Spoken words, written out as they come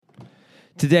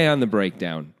Today on the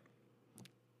breakdown,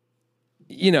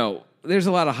 there's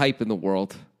a lot of hype in the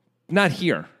world. Not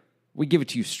here. We give it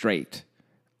to you straight.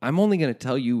 I'm only going to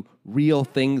tell you real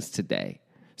things today.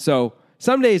 So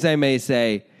some days I may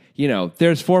say,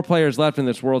 there's 4 players left in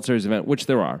this World Series event, which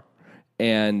there are.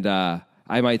 And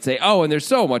I might say, and there's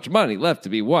so much money left to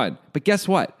be won. But guess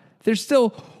what? There's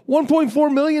still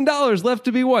 $1.4 million left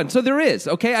to be won. So there is,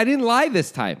 okay? I didn't lie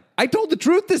this time. I told the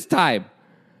truth this time.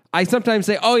 I sometimes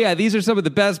say, these are some of the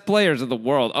best players in the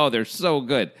world. Oh, they're so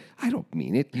good. I don't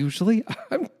mean it usually.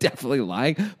 I'm definitely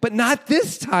lying. But not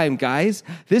this time, guys.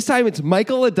 This time it's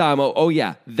Michael Addamo. Oh,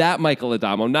 yeah, that Michael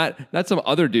Addamo. Not some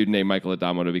other dude named Michael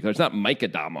Addamo, to be clear. It's not Mike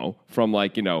Addamo from,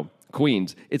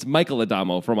 Queens. It's Michael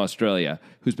Addamo from Australia,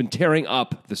 who's been tearing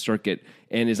up the circuit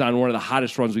and is on one of the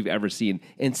hottest runs we've ever seen.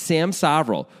 And Sam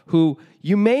Soverel, who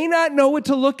you may not know what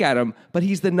to look at him, but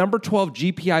he's the number 12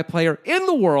 GPI player in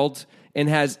the world and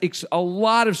has a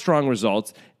lot of strong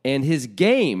results, and his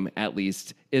game, at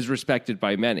least, is respected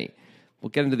by many.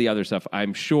 We'll get into the other stuff,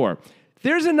 I'm sure.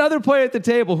 There's another player at the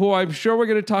table who I'm sure we're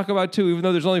going to talk about, too, even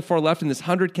though there's only 4 left in this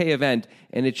 100K event,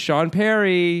 and it's Sean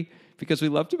Perry, because we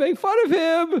love to make fun of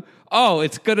him. Oh,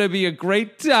 it's going to be a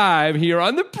great time here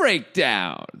on The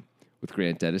Breakdown with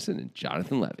Grant Edison and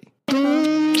Jonathan Levy.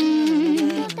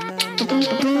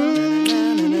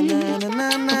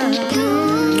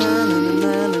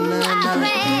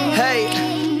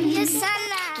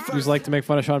 You just like to make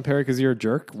fun of Sean Perry because you're a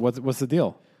jerk? What's the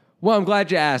deal? Well, I'm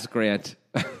glad you asked, Grant.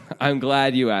 I'm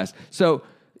glad you asked. So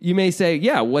you may say,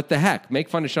 what the heck? Make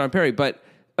fun of Sean Perry. But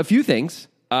a few things.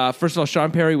 First of all,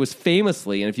 Sean Perry was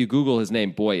famously, and if you Google his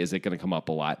name, boy, is it going to come up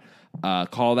a lot,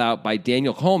 called out by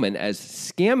Daniel Coleman as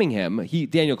scamming him.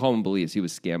 Daniel Coleman believes he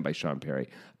was scammed by Sean Perry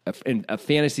in a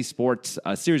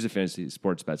series of fantasy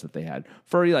sports bets that they had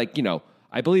for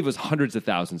I believe it was hundreds of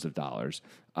thousands of dollars.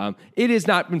 It has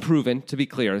not been proven, to be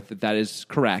clear, that is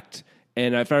correct.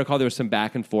 And if I recall, there was some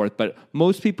back and forth. But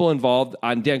most people involved,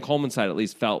 on Dan Coleman's side at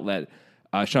least, felt that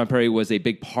Sean Perry was a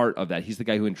big part of that. He's the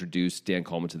guy who introduced Dan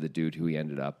Coleman to the dude who he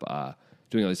ended up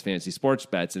doing all these fantasy sports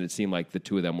bets. And it seemed like the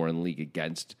two of them were in league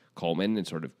against Coleman and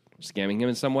sort of scamming him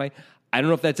in some way. I don't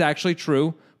know if that's actually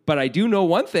true. But I do know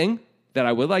one thing that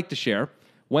I would like to share.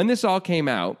 When this all came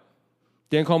out,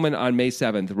 Dan Coleman on May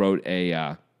 7th wrote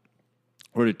a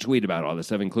tweet about all this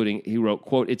stuff, including, he wrote,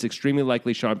 quote, "It's extremely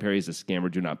likely Sean Perry is a scammer.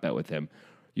 Do not bet with him."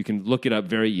 You can look it up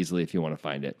very easily if you want to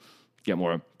find it, get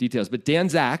more details. But Dan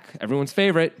Zach, everyone's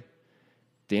favorite,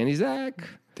 Danny Zach.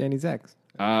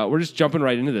 We're just jumping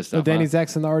right into this stuff. Oh, Danny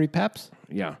Zach's in the Already Paps?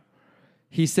 Yeah.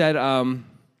 He said,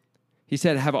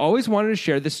 "Have always wanted to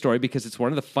share this story because it's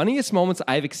one of the funniest moments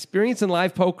I've experienced in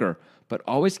live poker, but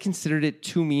always considered it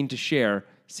too mean to share.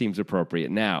 Seems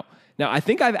appropriate now." Now, I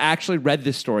think I've actually read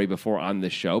this story before on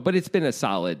this show, but it's been a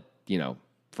solid,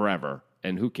 forever.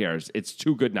 And who cares? It's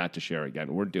too good not to share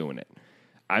again. We're doing it.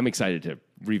 I'm excited to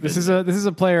revisit. This is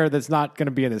a player that's not going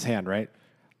to be in his hand, right?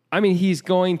 I mean, he's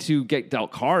going to get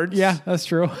dealt cards. Yeah, that's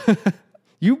true.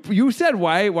 You said,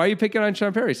 why are you picking on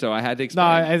Sean Perry? So I had to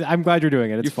explain. No, I'm glad you're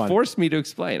doing it. It's fun. You forced me to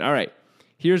explain. All right.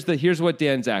 Here's what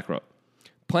Dan Zach wrote.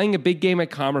 Playing a big game at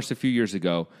Commerce a few years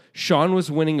ago, Sean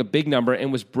was winning a big number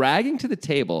and was bragging to the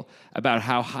table about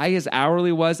how high his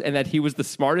hourly was and that he was the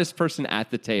smartest person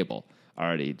at the table.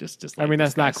 Already, just like, I mean,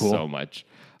 that's not cool. So much.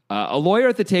 A lawyer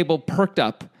at the table perked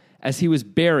up as he was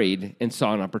buried and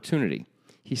saw an opportunity.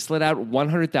 He slid out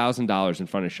 $100,000 in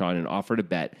front of Sean and offered a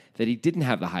bet that he didn't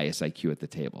have the highest IQ at the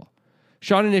table.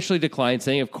 Sean initially declined,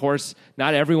 saying, of course,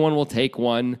 not everyone will take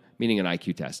one, meaning an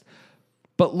IQ test.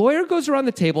 But lawyer goes around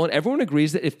the table and everyone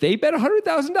agrees that if they bet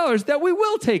 $100,000, that we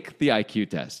will take the IQ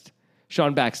test.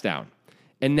 Sean backs down.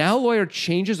 And now lawyer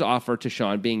changes offer to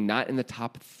Sean being not in the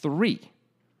top 3.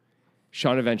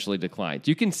 Sean eventually declined.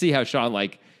 You can see how Sean,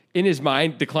 in his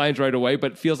mind, declines right away,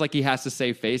 but feels like he has to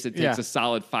save face. It takes a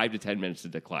solid 5 to 10 minutes to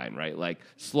decline, right?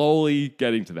 Slowly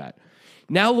getting to that.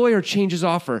 Now lawyer changes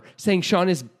offer, saying Sean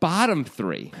is bottom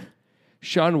 3.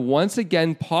 Sean once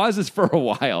again pauses for a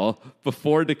while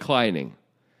before declining.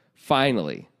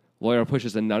 Finally, lawyer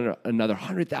pushes another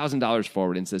 $100,000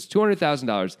 forward and says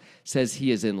 $200,000, says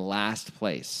he is in last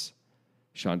place.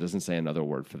 Sean doesn't say another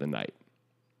word for the night.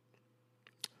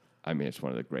 I mean, it's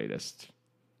one of the greatest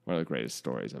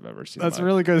stories I've ever seen. That's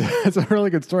really good. That's a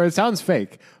really good story. It sounds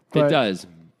fake. It does.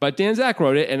 But Dan Zach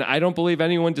wrote it, and I don't believe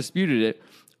anyone disputed it.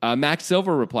 Max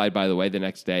Silver replied, by the way, the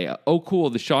next day, "Oh,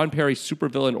 cool, the Sean Perry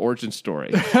supervillain origin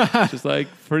story." Just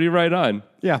pretty right on.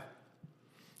 Yeah.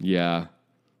 Yeah.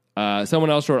 Someone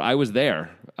else wrote, "I was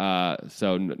there."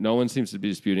 So no one seems to be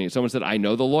disputing it. Someone said, "I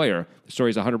know the lawyer. The story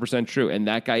is 100% true. And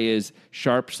that guy is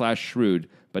sharp/shrewd,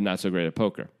 but not so great at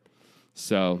poker."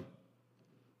 So,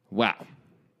 wow.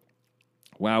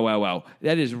 Wow.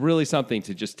 That is really something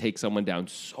to just take someone down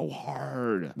so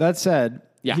hard. That said,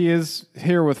 Yeah. he is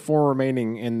here with 4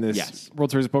 remaining in this Yes.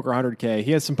 World Series of Poker 100K.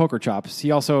 He has some poker chops.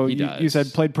 He also, you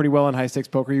said, played pretty well in high-stakes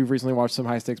poker. You've recently watched some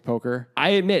high-stakes poker.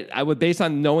 I admit, based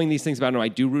on knowing these things about him, I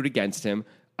do root against him.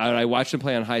 I watched him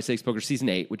play on High Stakes Poker Season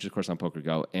 8, which is, of course, on Poker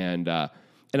Go. And I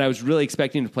was really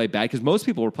expecting him to play bad because most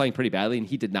people were playing pretty badly, and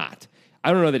he did not.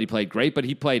 I don't know that he played great, but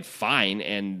he played fine,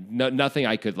 and nothing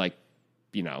I could,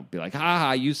 be like,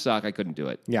 ha, you suck. I couldn't do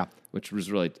it. Yeah. Which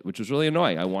was really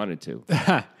annoying. I wanted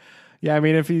to. Yeah, I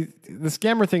mean, the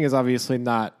scammer thing is obviously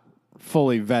not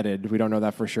fully vetted. We don't know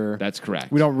that for sure. That's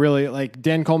correct. We don't really,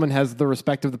 Dan Coleman has the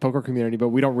respect of the poker community, but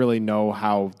we don't really know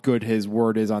how good his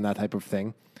word is on that type of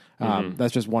thing.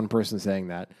 That's just one person saying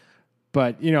that.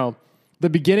 But, the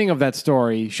beginning of that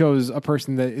story shows a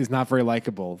person that is not very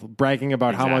likable, bragging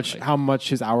about how much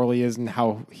his hourly is and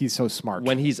how he's so smart.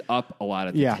 When he's up a lot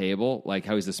at the table, like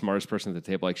how he's the smartest person at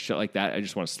the table, like shit like that, I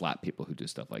just want to slap people who do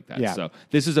stuff like that. Yeah. So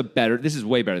this is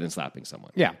way better than slapping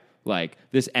someone. Yeah. Like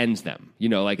this ends them,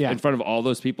 in front of all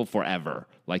those people forever.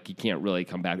 Like he can't really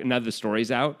come back. And now the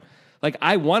story's out. Like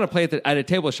I want to play at a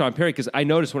table with Sean Perry because I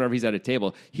notice whenever he's at a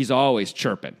table, he's always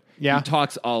chirping. Yeah. He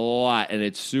talks a lot, and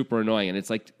it's super annoying. And it's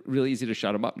like really easy to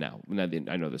shut him up now.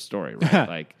 I know the story, right?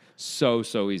 Like so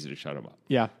easy to shut him up.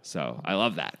 Yeah. So I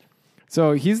love that.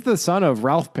 So he's the son of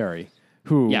Ralph Perry,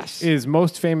 who is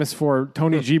most famous for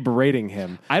Tony G berating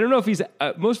him. I don't know if he's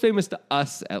most famous to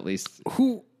us, at least.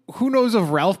 Who knows of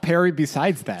Ralph Perry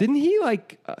besides that? Didn't he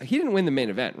he didn't win the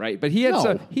main event, right? But he had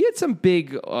some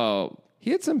big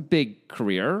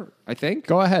career, I think.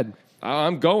 Go ahead.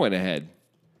 I'm going ahead.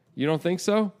 You don't think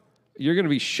so? You're going to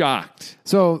be shocked.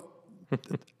 So,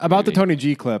 about the Tony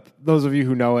G clip, those of you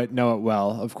who know it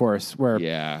well, of course,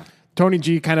 where Tony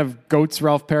G kind of goats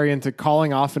Ralph Perry into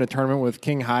calling off in a tournament with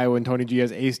King High when Tony G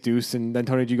has ace deuce, and then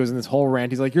Tony G goes in this whole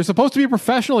rant. He's like, "You're supposed to be a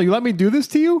professional. You let me do this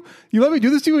to you? You let me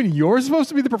do this to you, and you're supposed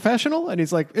to be the professional?" And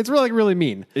he's like, "It's really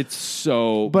mean." It's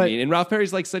so mean. And Ralph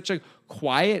Perry's like such a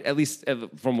quiet, at least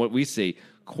from what we see,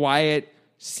 quiet,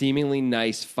 seemingly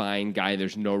nice, fine guy.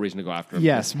 There's no reason to go after him.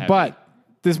 Yes, but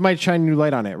this might shine new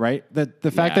light on it, right?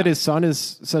 The fact that his son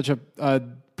is such a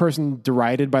person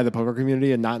derided by the poker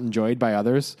community and not enjoyed by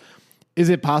others. Is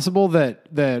it possible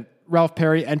that Ralph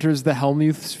Perry enters the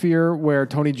Hellmuth sphere where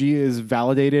Tony G is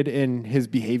validated in his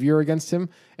behavior against him,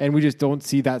 and we just don't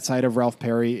see that side of Ralph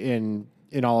Perry in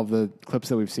all of the clips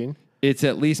that we've seen? It's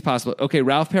at least possible. Okay,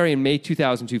 Ralph Perry in May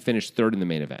 2002 finished third in the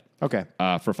main event. Okay.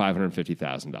 For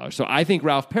 $550,000. So I think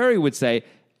Ralph Perry would say,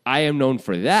 I am known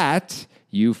for that,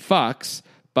 you fucks,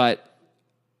 but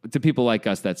to people like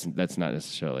us, that's not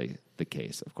necessarily the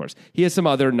case, of course. He has some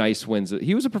other nice wins.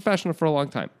 He was a professional for a long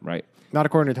time, right? Not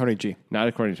according to Tony G. Not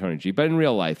according to Tony G, but in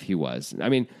real life, he was. I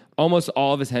mean, almost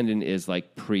all of his Hendon is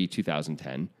like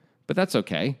pre-2010, but that's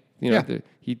okay.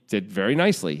 He did very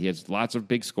nicely. He has lots of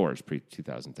big scores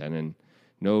pre-2010 and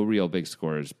no real big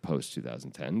scores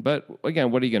post-2010. But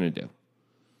again, what are you going to do?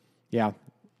 Yeah.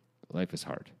 Life is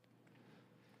hard.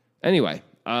 Anyway,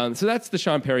 so that's the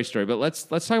Sean Perry story. But let's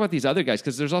talk about these other guys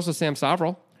because there's also Sam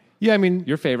Soverel. Yeah, I mean...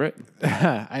 Your favorite.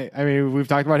 I mean, we've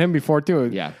talked about him before, too.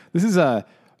 Yeah. This is a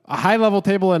high-level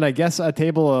table and I guess a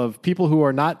table of people who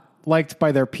are not liked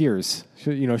by their peers.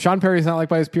 Sean Perry's not liked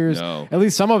by his peers. No. At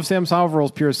least some of Sam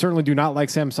Soverel's peers certainly do not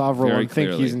like Sam Soverel and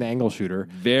think he's an angle shooter.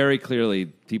 Very clearly,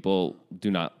 people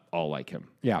do not all like him,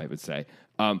 I would say.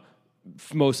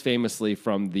 Most famously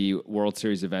from the World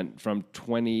Series event from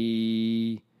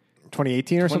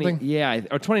 2018 or something? Yeah,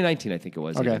 or 2019, I think it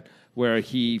was. Okay. Even, where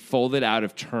he folded out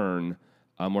of turn,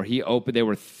 where he opened, they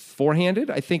were four-handed,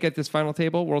 I think, at this final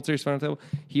table, World Series final table.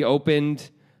 He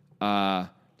opened...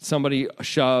 somebody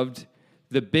shoved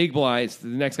the big blinds. The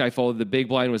next guy folded. The big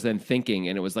blind was then thinking,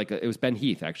 and it was it was Ben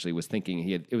Heath actually was thinking.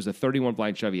 It was a 31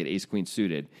 blind shove. He had ace queen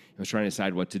suited. He was trying to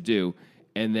decide what to do,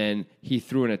 and then he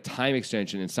threw in a time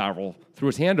extension, and Soverel threw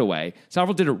his hand away.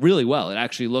 Soverel did it really well. It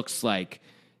actually looks like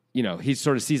he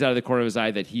sort of sees out of the corner of his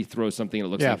eye that Heath throws something, and it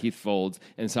looks like Heath folds,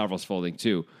 and Soverel's folding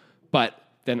too, but.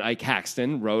 Then Ike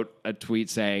Haxton wrote a tweet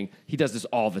saying he does this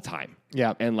all the time.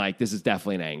 Yeah. And this is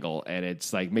definitely an angle. And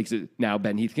it's makes it now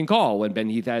Ben Heath can call when Ben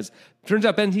Heath turns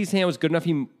out Ben Heath's hand was good enough.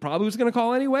 He probably was going to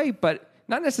call anyway, but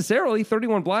not necessarily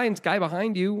 31 blinds, guy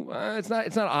behind you. It's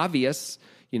not obvious,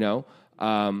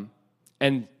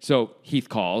 And so Heath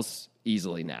calls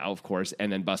easily now, of course,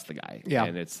 and then bust the guy. Yeah.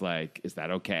 And it's like, is that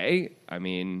okay? I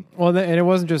mean... Well, and it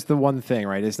wasn't just the one thing,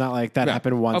 right? It's not like that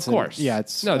happened once. Of course.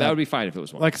 It's... No, that would be fine if it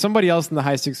was one. Like somebody else in the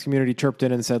high stakes community chirped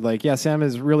in and said, like, yeah, Sam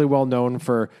is really well known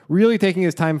for really taking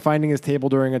his time finding his table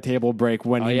during a table break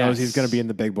when he knows he's going to be in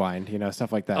the big blind,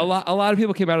 stuff like that. A lot of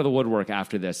people came out of the woodwork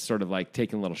after this, sort of like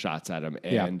taking little shots at him.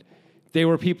 And they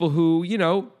were people who,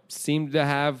 seemed to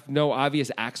have no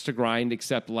obvious axe to grind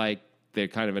except like, they're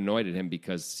kind of annoyed at him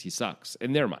because he sucks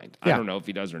in their mind. I don't know if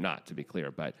he does or not, to be clear,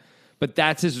 but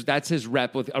that's his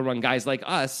rep with around guys like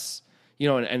us,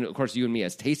 and of course you and me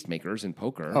as tastemakers in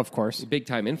poker, of course, big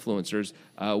time influencers.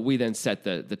 We then set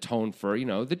the tone for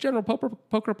the general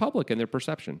poker public and their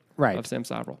perception of Sam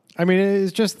Soverel. I mean,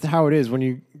 it's just how it is when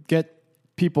you get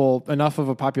people enough of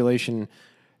a population,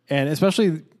 and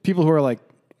especially people who are like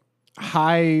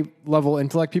high level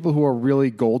intellect, people who are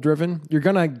really goal driven, you're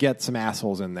going to get some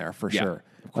assholes in there for sure.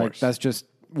 Of course. Like, that's just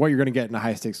what you're going to get in a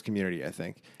high stakes community, I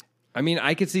think. I mean,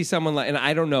 I could see someone like, and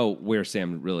I don't know where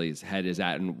Sam really's head is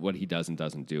at and what he does and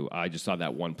doesn't do. I just saw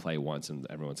that one play once in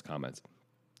everyone's comments.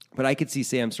 But I could see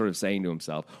Sam sort of saying to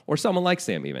himself, or someone like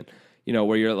Sam even,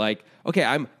 where you're like, okay,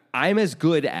 I'm as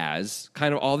good as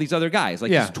kind of all these other guys.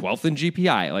 Like he's 12th in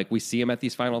GPI. Like we see him at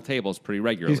these final tables pretty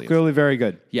regularly. He's clearly very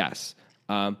good. Yes.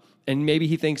 And maybe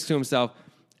he thinks to himself,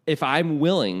 if I'm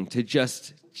willing to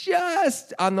just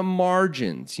on the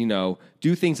margins,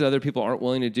 do things that other people aren't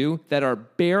willing to do that are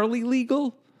barely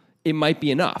legal, it might be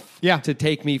enough to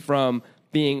take me from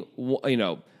being,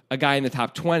 a guy in the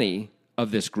top 20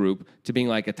 of this group to being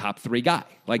like a top 3 guy.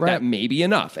 Like that may be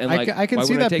enough. And like, I can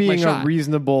see that being a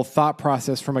reasonable thought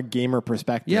process from a gamer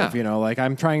perspective. Yeah. Like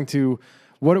I'm trying to,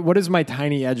 what is my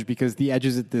tiny edge? Because the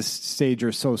edges at this stage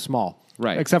are so small.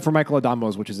 Right. Except for Michael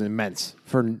Addamo's, which is immense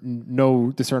for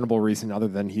no discernible reason other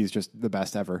than he's just the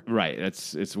best ever. Right.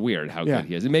 It's weird how good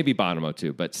he is. It may be Bonomo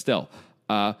too, but still.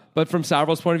 But from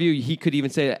Soverel's point of view, he could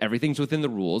even say that everything's within the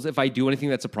rules. If I do anything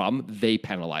that's a problem, they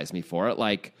penalize me for it.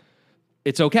 Like,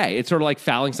 it's okay. It's sort of like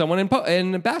fouling someone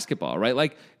in basketball, right?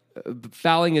 Like,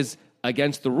 fouling is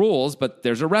against the rules, but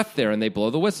there's a ref there and they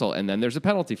blow the whistle and then there's a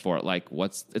penalty for it. Like,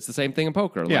 it's the same thing in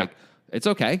poker. Yeah. Like, it's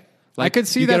okay. Like, I could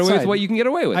see you that get away side. with what you can get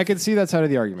away with. I could see that side of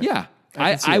the argument. Yeah.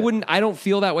 I don't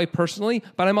feel that way personally,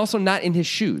 but I'm also not in his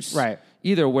shoes. Right.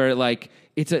 Either, where like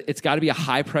it's got to be a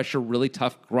high pressure, really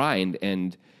tough grind.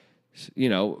 And,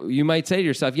 you might say to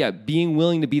yourself, being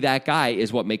willing to be that guy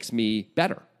is what makes me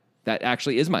better. That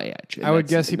actually is my edge. I would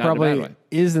guess he probably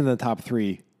is in the top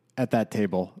 3 at that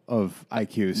table of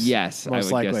IQs. Yes, most I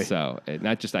would likely. guess so.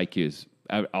 Not just IQs,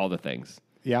 all the things.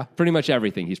 Yeah. Pretty much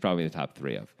everything he's probably in the top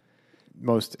 3 of.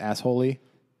 Most assholey,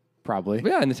 probably.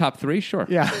 Yeah, in the top 3, sure.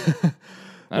 Yeah.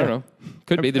 I don't know.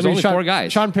 Could be. There's only 4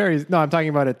 guys. Sean Perry's... No, I'm talking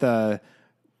about at the...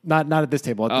 Not at this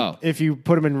table. If you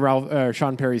put him in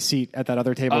Sean Perry's seat at that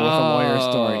other table with a lawyer's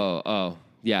story. Oh,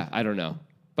 yeah. I don't know.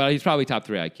 But he's probably top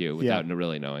 3 IQ without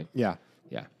really knowing. Yeah.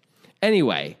 Yeah.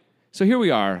 Anyway, so here we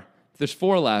are. There's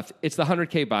 4 left. It's the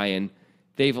 100K buy-in.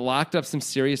 They've locked up some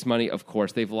serious money, of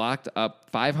course. They've locked up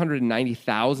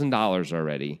 $590,000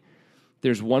 already.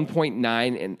 There's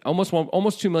 1.9 and almost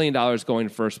 $2 million going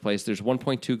to first place. There's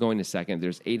 1.2 going to second.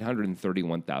 There's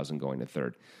 831,000 going to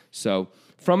third. So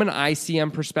from an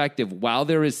ICM perspective, while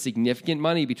there is significant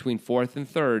money between fourth and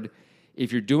third,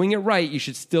 if you're doing it right, you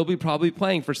should still be probably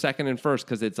playing for second and first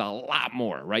because it's a lot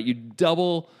more, right? You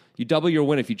double your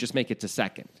win if you just make it to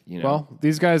second. Well,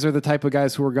 these guys are the type of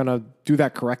guys who are going to do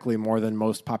that correctly more than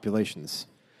most populations.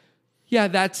 Yeah,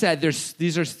 that said,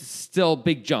 these are still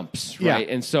big jumps, right?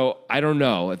 Yeah. And so I don't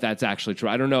know if that's actually true.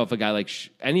 I don't know if a guy like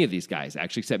any of these guys,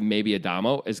 actually, except maybe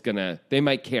Addamo, is they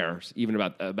might care even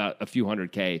about a few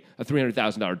 $100K, a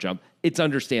 $300,000 jump. It's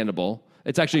understandable.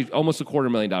 It's actually almost a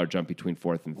 $250,000 jump between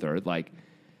fourth and third. Like,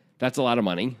 that's a lot of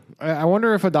money. I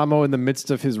wonder if Addamo, in the midst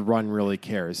of his run, really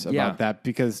cares about that,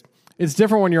 because it's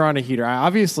different when you're on a heater.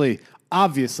 Obviously,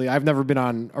 I've never been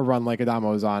on a run like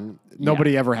Addamo's on.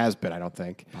 Nobody ever has been, I don't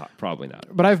think. Probably not.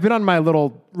 But I've been on my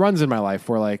little runs in my life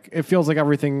where, like, it feels like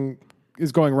everything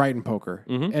is going right in poker.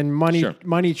 Mm-hmm. And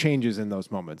money changes in those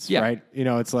moments, right?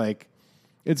 It's like,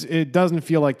 it doesn't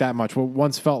feel like that much. What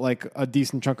once felt like a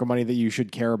decent chunk of money that you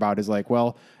should care about is like,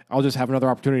 well, I'll just have another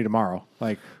opportunity tomorrow.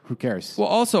 Like, who cares? Well,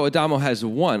 also, Addamo has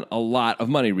won a lot of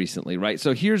money recently, right?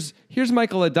 So here's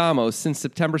Michael Addamo since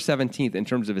September 17th in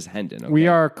terms of his Hendon. Okay? We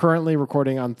are currently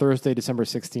recording on Thursday, December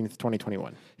 16th,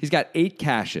 2021. He's got 8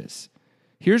 caches.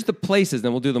 Here's the places,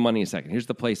 then we'll do the money in a second. Here's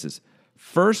the places.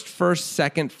 First,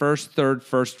 second, first, third,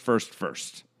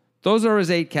 first. Those are his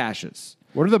 8 caches.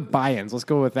 What are the buy-ins? Let's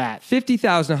go with that.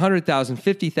 50,000, 100,000,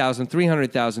 50,000,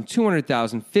 300,000,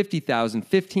 200,000, 50,000,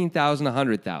 15,000,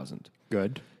 100,000.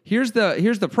 Good. here's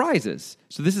the prizes.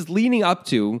 So this is leading up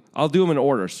to, I'll do them in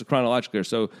order, so chronologically.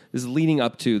 So this is leading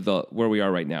up to where we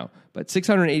are right now. But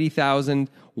 680,000,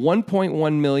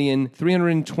 1.1 million,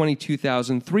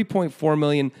 322,000, 3.4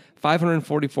 million,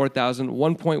 544,000,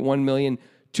 1.1 million,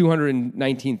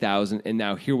 219,000, and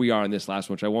now here we are in this last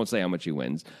one, which I won't say how much he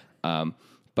wins.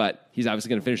 But he's obviously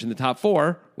going to finish in the top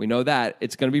 4. We know that.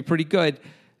 It's going to be pretty good.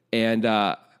 And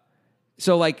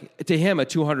so, like, to him, a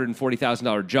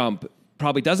 $240,000 jump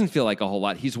probably doesn't feel like a whole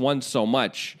lot. He's won so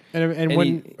much. And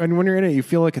when you're in it, you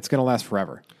feel like it's going to last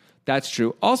forever. That's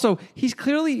true. Also, he's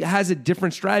clearly has a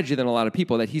different strategy than a lot of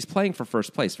people, that he's playing for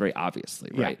first place, very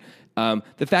obviously, right? Yeah.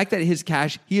 The fact that his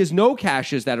cash, he has no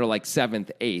cashes that are like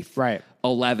 7th, 8th, right,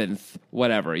 11th,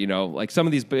 whatever, like some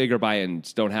of these bigger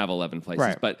buy-ins don't have 11 places,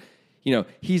 right. But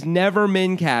he's never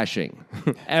min cashing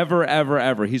ever, ever,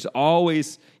 ever. He's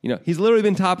always, he's literally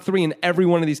been top 3 in every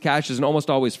one of these cashes and almost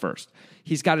always first.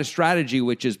 He's got a strategy,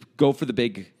 which is go for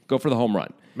the home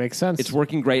run. Makes sense. It's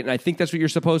working great, and I think that's what you're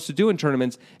supposed to do in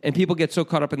tournaments. And people get so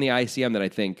caught up in the ICM that I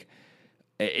think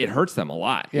it hurts them a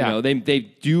lot. Yeah. They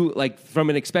do, like, from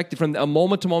a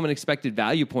moment to moment expected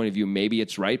value point of view, maybe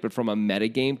it's right, but from a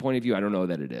metagame point of view, I don't know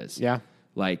that it is. Yeah.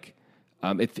 Like,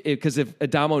 because if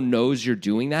Addamo knows you're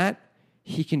doing that,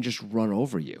 he can just run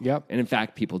over you. Yep. And in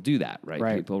fact, people do that,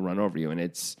 right? People run over you, and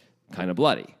it's kind of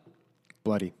bloody.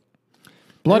 Bloody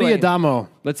Anyway, Addamo.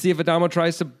 Let's see if Addamo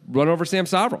tries to run over Sam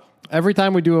Soverel. Every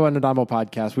time we do an Addamo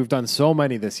podcast, we've done so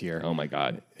many this year. Oh my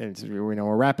God! And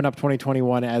we're wrapping up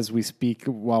 2021 as we speak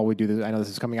while we do this. I know this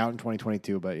is coming out in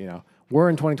 2022, but we're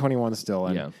in 2021 still,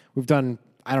 and we've done,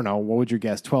 I don't know, what would you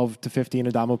guess, 12 to 15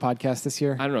 Addamo podcasts this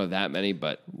year? I don't know that many,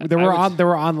 but there were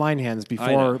online hands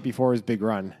before his big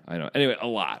run. I know. Anyway, a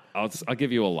lot. I'll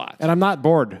give you a lot. And I'm not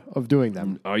bored of doing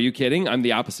them. Are you kidding? I'm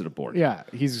the opposite of bored. Yeah,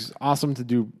 he's awesome to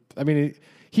do. I mean,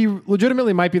 he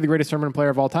legitimately might be the greatest tournament player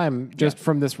of all time just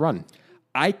from this run.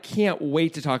 I can't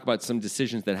wait to talk about some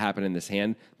decisions that happen in this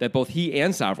hand that both he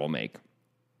and Soverel make.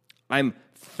 I'm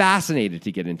fascinated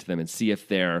to get into them and see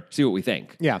what we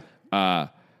think. Yeah.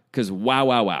 Because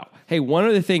wow. Hey, one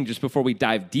other thing just before we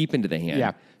dive deep into the hand.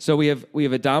 Yeah. So we have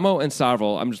Addamo and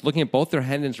Soverel. I'm just looking at both their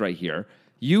Hendons right here.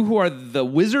 You who are the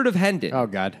wizard of Hendon. Oh,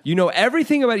 God. You know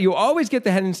everything about it. You always get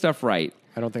the Hendon stuff right.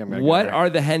 I don't think I'm going to What are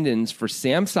the Hendons for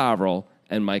Sam Soverel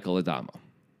and Michael Addamo?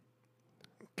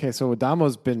 Okay, so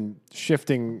Addamo's been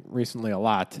shifting recently a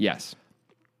lot. Yes.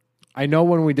 I know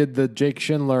when we did the Jake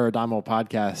Schindler Addamo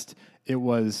podcast, it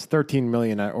was 13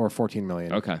 million or 14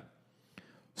 million. Okay.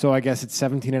 So I guess it's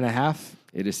 17 and a half.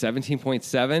 It is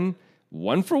 17.7,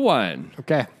 1 for 1.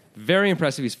 Okay. Very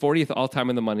impressive. He's 40th all-time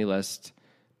on the money list.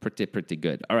 Pretty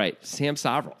good. All right, Sam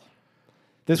Soverel.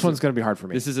 This one's going to be hard for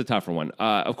me. This is a tougher one.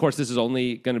 Of course, this is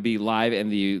only going to be live in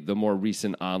the more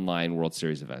recent online World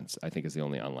Series events. I think is the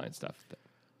only online stuff.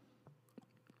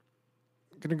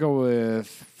 I'm going to go with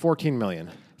 14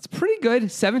 million. It's pretty good.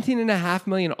 17.5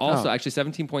 million also. Actually,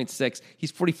 17.6.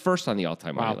 He's 41st on the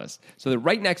all-time money list. So they're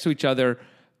right next to each other.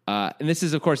 And this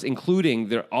is, of course,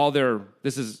 including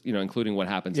including what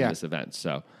happens in this event.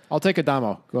 So I'll take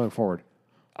Addamo going forward.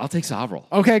 I'll take Soverel.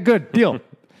 Okay, good. Deal.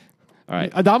 All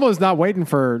right. Addamo is not waiting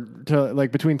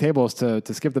between tables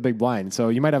to skip the big blind, so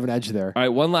you might have an edge there. All right,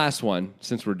 one last one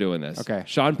since we're doing this. Okay.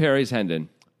 Sean Perry's Hendon.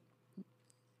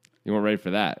 You weren't ready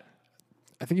for that.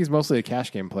 I think he's mostly a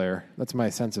cash game player. That's my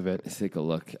sense of it. Let's take a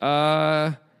look.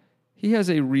 He has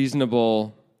a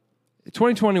reasonable...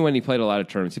 2020 when he played a lot of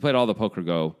tournaments. He played all the Poker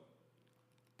Go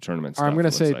tournaments. I'm going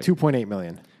to say 2.8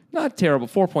 million. Not terrible.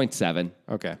 4.7.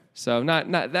 Okay. So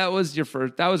not that was your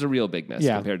first. That was a real big miss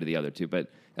compared to the other two, but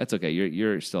that's okay.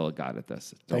 You're still a god at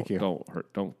this. Thank you. Don't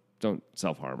hurt. Don't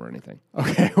self harm or anything.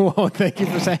 Okay. Well, thank you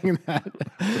for saying that.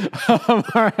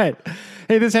 All right.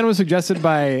 Hey, this hand was suggested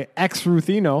by X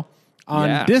Ruthino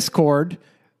on Discord.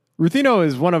 Ruthino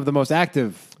is one of the most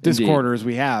active Discorders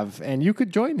we have, and you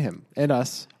could join him and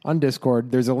us on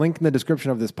Discord. There's a link in the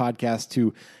description of this podcast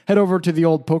to head over to the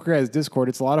old Poker Guys Discord.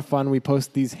 It's a lot of fun. We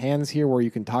post these hands here where you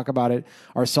can talk about it.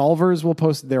 Our solvers will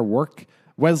post their work.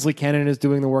 Wesley Cannon is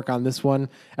doing the work on this one.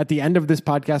 At the end of this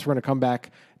podcast, we're going to come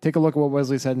back, take a look at what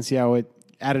Wesley said and see how it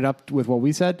added up with what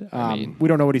we said. We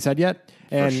don't know what he said yet,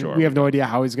 and we have no idea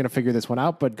how he's going to figure this one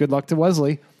out, but good luck to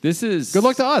Wesley. Good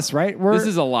luck to us, right? This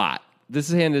is a lot. This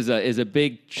hand is a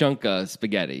big chunk of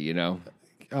spaghetti, you know?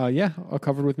 All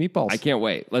covered with meatballs. I can't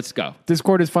wait. Let's go.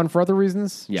 Discord is fun for other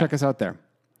reasons. Yeah. Check us out there.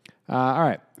 All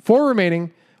right. 4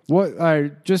 remaining.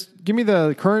 Just give me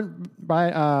the current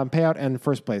payout and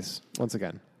first place once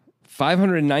again.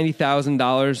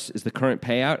 $590,000 is the current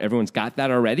payout. Everyone's got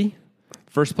that already.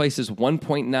 First place is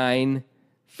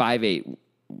 1.958.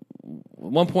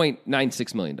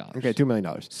 $1.96 million. Okay, $2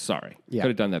 million. Sorry. Yeah. Could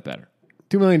have done that better.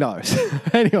 $2 million.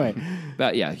 Anyway.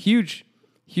 But yeah, huge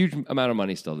amount of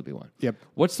money still to be won. Yep.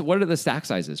 What are the stack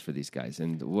sizes for these guys,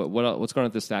 and what's going on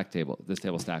at this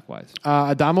table stack wise?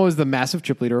 Addamo is the massive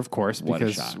chip leader, of course, What a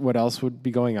because shot. what else would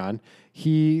be going on?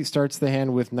 He starts the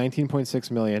hand with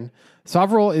 19.6 million.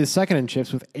 Soverel is second in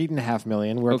chips with 8.5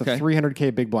 million. We're at the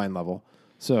 300K big blind level.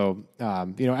 So,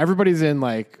 everybody's in,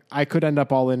 I could end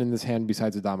up all in this hand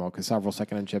besides Addamo because Soverel's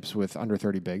second in chips with under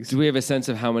 30 bigs. Do we have a sense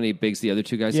of how many bigs the other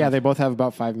two guys Yeah, have? they both have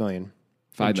about 5 million.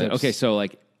 5 million. chips. Okay, so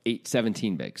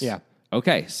 17 bigs. Yeah.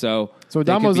 Okay, so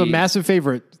Addamo's a massive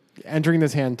favorite entering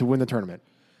this hand to win the tournament.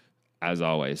 as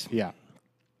always. Yeah.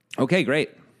 Okay, great.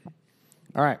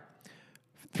 All right.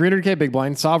 300K big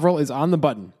blind. Soverel is on the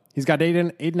button. He's got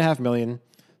 8.5 million.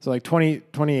 So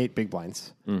 28 big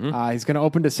blinds. Mm-hmm. He's going to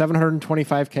open to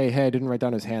 725K. Hey, I didn't write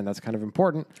down his hand. That's kind of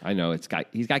important. I know he's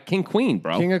got King Queen,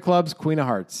 bro. King of clubs, Queen of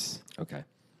hearts Okay.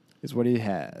 is what he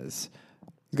has.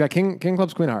 He's got King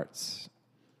clubs, Queen of hearts.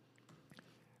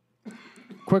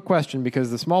 Quick question,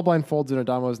 because the small blind folds and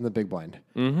Addamo's in the big blind.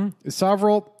 Mm-hmm. Is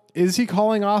Soverel, is he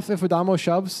calling off if Addamo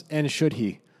shoves, and should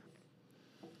he?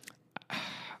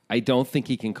 I don't think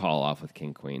he can call off with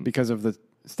King Queen. Because of the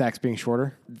stacks being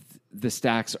shorter? The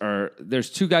stacks there's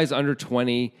two guys under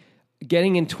 20.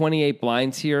 Getting in 28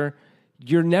 blinds here,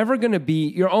 you're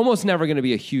almost never going to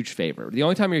be a huge favorite. The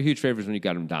only time you're a huge favorite is when you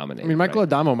got him dominated. I mean, Michael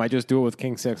Addamo might just do it with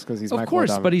King 6 because he's Michael Addamo. Of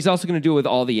course, but he's also going to do it with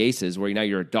all the aces where now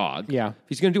you're a dog. Yeah. If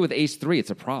he's going to do it with ace 3, it's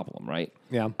a problem, right?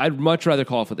 Yeah. I'd much rather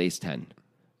call off with ace 10,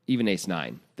 even ace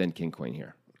 9, than King Queen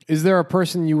here. Is there a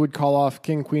person you would call off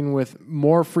King Queen with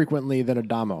more frequently than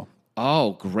Addamo?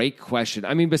 Oh, great question.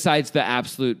 I mean, besides the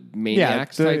absolute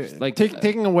maniacs types,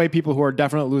 taking away people who are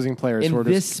definite losing players. in who are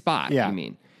this just, spot, yeah. I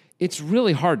mean, it's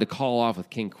really hard to call off with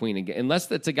King Queen again,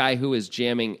 unless it's a guy who is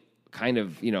jamming kind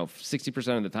of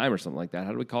 60% of the time or something like that.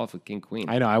 How do we call off with King Queen?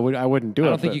 I know I wouldn't do it. I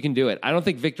don't think you can do it. I don't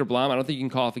think Victor Blom. I don't think you can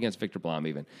call off against Victor Blom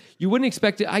even. You wouldn't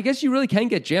expect it. I guess you really can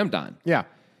get jammed on. Yeah.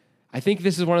 I think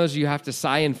this is one of those you have to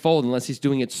sigh and fold unless he's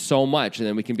doing it so much, and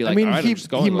then we can be like, I mean, all right, I'm just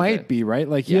going he with might it. be, right?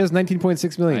 He has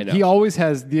 19.6 I million. know. He always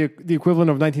has the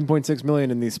equivalent of 19.6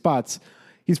 million in these spots.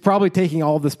 He's probably taking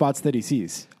all of the spots that he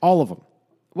sees. All of them.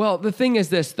 Well, the thing is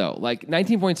this, though.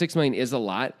 19.6 million is a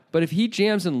lot, but if he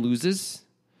jams and loses,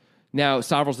 now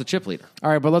Soverel's the chip leader. All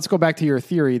right, but let's go back to your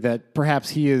theory that perhaps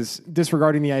he is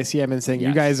disregarding the ICM and saying, you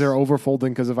Yes. guys are overfolding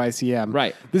because of ICM.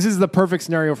 Right. This is the perfect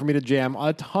scenario for me to jam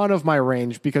a ton of my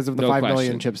range because of the 5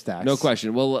 million chip stacks. No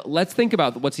question. Well, let's think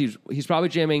about he's probably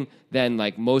jamming then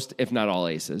most, if not all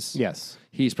aces. Yes.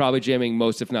 He's probably jamming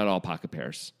most, if not all pocket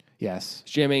pairs. Yes.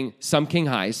 He's jamming some king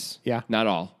highs. Yeah. Not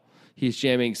all. He's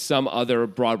jamming some other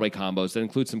Broadway combos that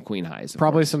include some queen highs.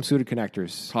 Probably some suited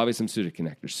connectors. Probably some suited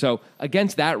connectors. So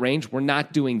against that range, we're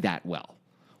not doing that well.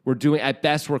 At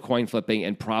best, we're coin flipping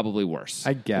and probably worse.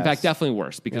 I guess. In fact, definitely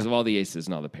worse because of all the aces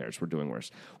and all the pairs. We're doing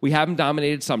worse. We have them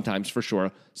dominated sometimes for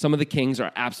sure. Some of the kings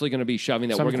are absolutely going to be shoving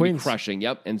that Some we're going to be queens. crushing.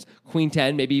 Yep. And Queen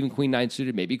 10, maybe even Queen 9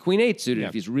 suited, maybe Queen 8 suited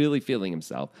if he's really feeling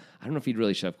himself. I don't know if he'd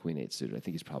really shove Queen 8 suited. I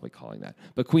think he's probably calling that.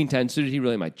 But Queen 10 suited, he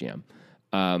really might jam.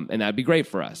 And that'd be great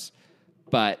for us.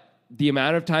 But the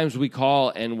amount of times we call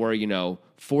and we're,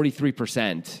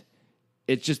 43%,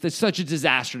 it's such a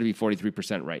disaster to be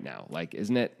 43% right now.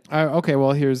 Isn't it? Okay,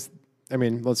 well, let's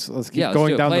keep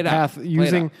going down the path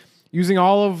using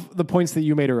all of the points that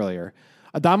you made earlier.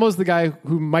 Addamo's the guy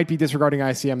who might be disregarding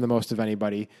ICM the most of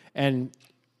anybody and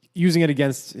using it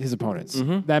against his opponents.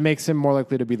 Mm-hmm. That makes him more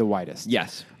likely to be the widest.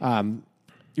 Yes.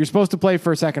 You're supposed to play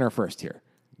for second or first here.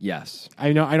 Yes.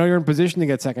 I know you're in position to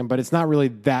get second, but it's not really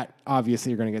that obvious that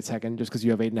you're going to get second just because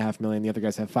you have 8.5 million. The other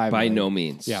guys have 5 By million. no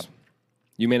means. Yeah.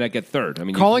 You may not get third. I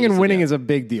mean, Calling and winning is a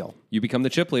big deal. You become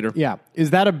the chip leader. Yeah. Is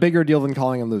that a bigger deal than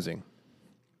calling and losing?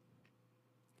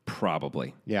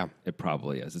 Probably. Yeah. It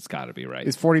probably is. It's got to be right.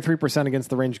 Is 43%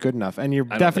 against the range good enough? And you're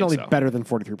don't definitely think so. better than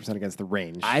 43% against the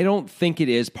range. I don't think it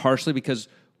is, partially because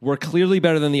we're clearly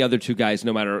better than the other two guys.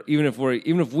 No matter even if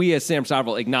we as Sam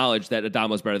Soverel acknowledge that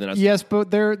Addamo's better than us. Yes, but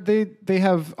they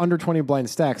have under 20 blind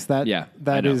stacks. That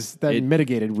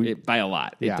mitigated. By a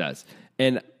lot. Yeah. It does.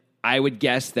 And I would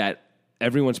guess that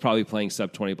everyone's probably playing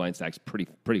sub 20 blind stacks pretty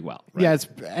well. Right? Yeah,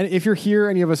 and if you're here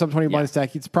and you have a sub 20 blind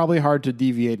stack, it's probably hard to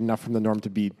deviate enough from the norm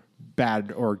to be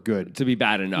bad or good. To be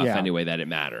bad enough anyway that it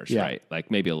matters, Yeah.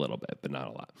 right? Maybe a little bit, but not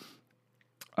a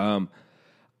lot.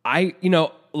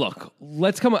 Look,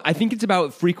 I think it's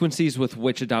about frequencies with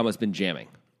which Addamo's been jamming.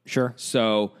 Sure.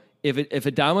 So if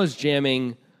Addamo's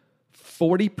jamming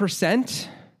 40%,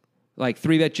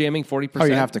 3-bet jamming 40%. Oh,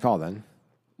 you have to call then.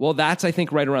 Well, that's, I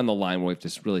think, right around the line where we have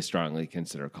to really strongly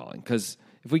consider calling. Because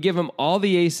if we give him all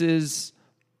the aces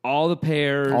all the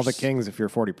pairs. All the kings if you're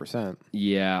 40%.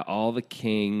 Yeah, all the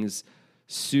kings,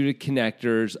 suited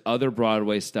connectors, other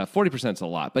Broadway stuff. 40% is a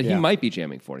lot, but he might be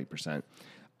jamming 40%.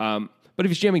 But if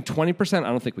he's jamming 20%, I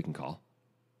don't think we can call.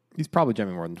 He's probably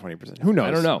jamming more than 20%. Who knows?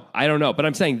 I don't know. But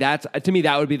I'm saying to me,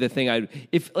 that would be the thing.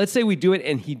 If let's say we do it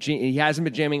and he hasn't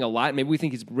been jamming a lot, maybe we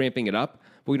think he's ramping it up,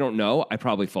 but we don't know, I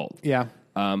probably fold. Yeah.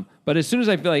 But as soon as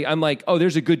I feel like I'm like, oh,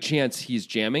 there's a good chance he's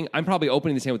jamming, I'm probably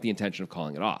opening this hand with the intention of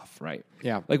calling it off, right?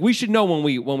 Yeah. Like we should know when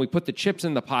we put the chips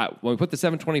in the pot, when we put the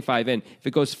 725 in, if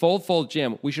it goes fold,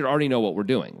 jam, we should already know what we're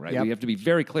doing, right? Yep. We have to be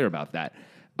very clear about that.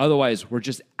 Otherwise, we're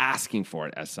just asking for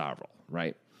it as Soverel,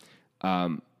 right?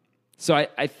 So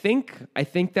I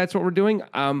think that's what we're doing.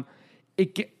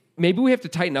 Maybe we have to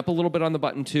tighten up a little bit on the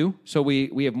button too, so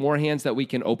we have more hands that we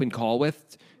can open call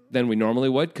with than we normally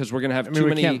would, because we're going to have too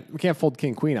many. We can't fold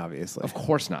king queen, obviously. Of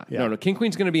course not. Yeah. No. King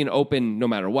queen's going to be an open no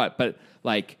matter what. But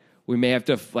like we may have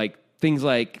to things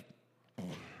like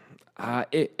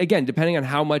again, depending on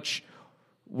how much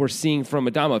we're seeing from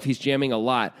Addamo. If he's jamming a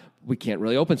lot, we can't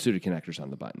really open suited connectors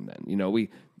on the button. Then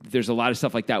there's a lot of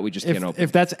stuff like that we just can't open.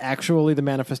 If that's actually the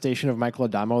manifestation of Michael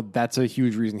Addamo, that's a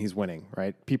huge reason he's winning,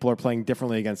 right? People are playing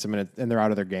differently against him, and they're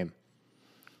out of their game.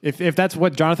 If that's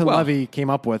what Jonathan Levy came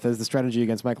up with as the strategy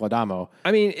against Michael Addamo,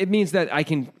 I mean, it means that I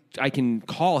can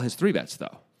call his 3-bets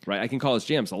though, right? I can call his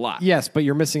jams a lot. Yes, but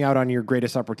you're missing out on your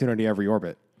greatest opportunity every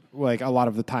orbit. Like a lot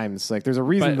of the times, like there's a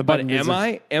reason the button.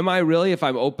 But am I really? If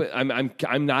I'm open,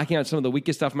 I'm knocking out some of the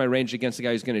weakest stuff in my range against the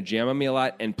guy who's going to jam on me a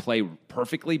lot and play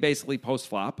perfectly, basically post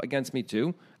flop against me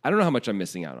too. I don't know how much I'm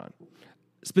missing out on.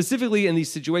 Specifically in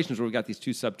these situations where we got these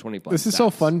two sub 20 blinds. This is so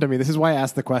fun to me. This is why I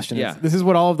asked the question. Yeah. This is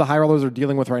what all of the high rollers are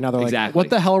dealing with right now. They're like, what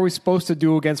the hell are we supposed to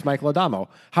do against Michael Addamo?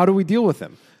 How do we deal with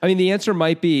him? I mean, the answer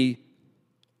might be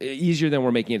easier than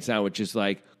we're making it sound, which is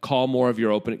like call more of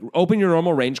your open your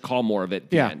normal range, call more of it at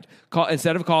the end.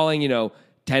 Instead of calling, 10%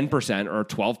 or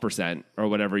 12% or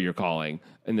whatever you're calling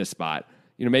in this spot,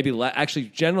 maybe actually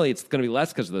generally it's going to be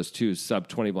less because of those two sub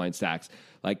 20 blind stacks.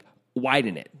 Like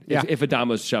widen it if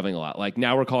Adamo's shoving a lot. Like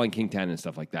now we're calling king 10 and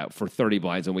stuff like that for 30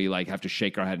 blinds, and we like have to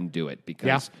shake our head and do it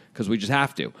because we just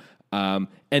have to.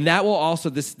 And that will also,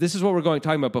 this is what we're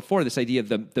talking about before, this idea of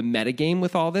the meta game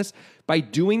with all this. By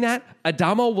doing that,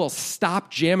 Addamo will stop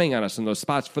jamming on us in those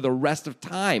spots for the rest of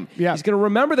time. Yeah. He's going to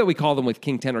remember that we call them with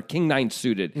king 10 or king 9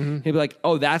 suited. Mm-hmm. He'll be like,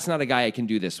 oh, that's not a guy I can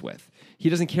do this with. He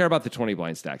doesn't care about the 20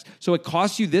 blind stacks. So it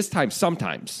costs you this time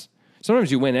sometimes.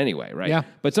 Sometimes you win anyway, right? Yeah.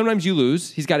 But sometimes you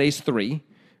lose. He's got ace 3.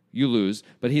 You lose.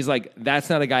 But he's like, that's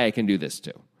not a guy I can do this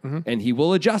to. Mm-hmm. And he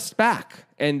will adjust back.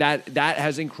 And that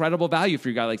has incredible value for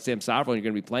a guy like Sam Soverel. And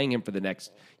you're going to be playing him for the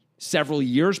next several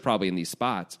years probably in these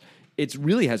spots. It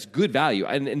really has good value.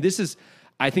 And this is,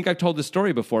 I think I've told this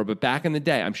story before, but back in the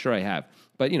day, I'm sure I have.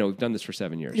 But, we've done this for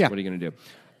 7 years. Yeah. What are you going to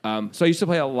do? So I used to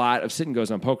play a lot of sit and goes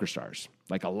on PokerStars,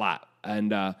 like a lot.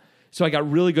 And so I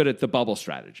got really good at the bubble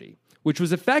strategy, which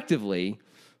was effectively,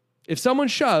 if someone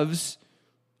shoves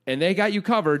and they got you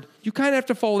covered, you kind of have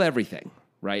to fold everything,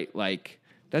 right? Like,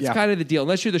 that's kind of the deal.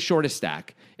 Unless you're the shortest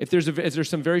stack. If there's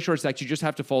some very short stacks, you just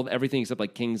have to fold everything except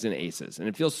like kings and aces. And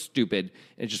it feels stupid.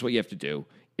 It's just what you have to do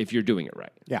if you're doing it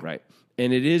right. Yeah. Right.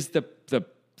 And it is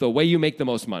the way you make the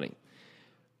most money.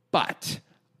 But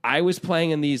I was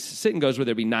playing in these sit and goes where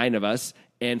there'd be 9 of us,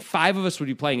 and 5 of us would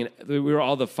be playing in, we were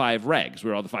all the 5 regs. We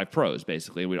were all the 5 pros,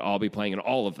 basically. We'd all be playing in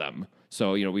all of them.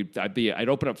 So, I'd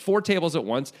open up 4 tables at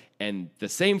once, and the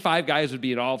same 5 guys would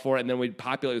be in all 4, and then we'd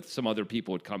populate with some other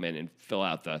people would come in and fill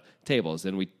out the tables,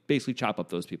 and we'd basically chop up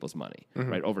those people's money,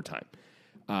 right, over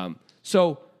time.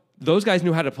 So those guys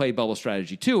knew how to play bubble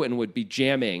strategy too, and would be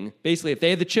jamming. Basically, if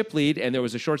they had the chip lead and there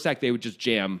was a short stack, they would just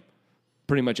jam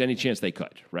pretty much any chance they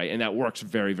could, right? And that works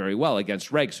very, very well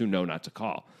against regs who know not to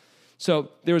call.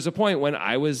 So there was a point when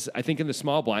I think in the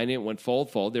small blind, and it went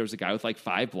fold. There was a guy with like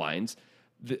 5 blinds.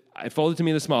 I folded to me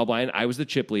in the small blind. I was the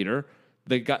chip leader.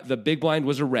 The big blind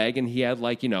was a reg, and he had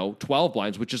 12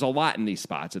 blinds, which is a lot in these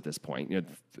spots at this point.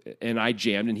 And I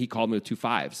jammed, and he called me with 2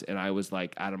 5s, and I was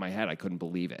like out of my head. I couldn't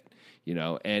believe it,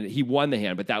 And he won the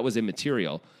hand, but that was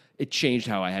immaterial. It changed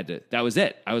how I had to. That was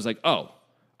it. I was like, oh,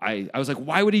 I was like,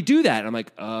 why would he do that? And I'm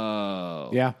like, oh,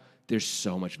 yeah. There's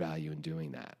so much value in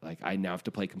doing that. Like, I now have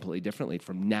to play completely differently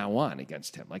from now on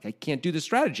against him. Like, I can't do this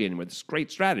strategy anymore. This is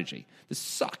great strategy. This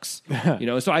sucks.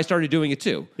 So I started doing it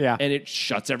too. Yeah. And it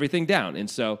shuts everything down. And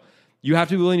so you have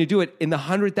to be willing to do it in the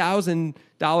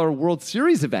 $100,000 World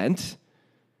Series event.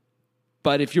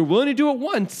 But if you're willing to do it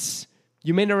once,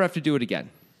 you may never have to do it again.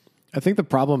 I think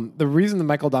the reason that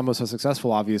Michael Addamo is so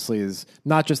successful, obviously, is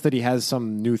not just that he has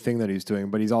some new thing that he's doing,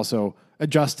 but he's also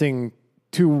adjusting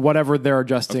to whatever they're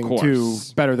adjusting Of to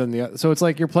course. better than the other. So it's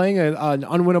like you're playing an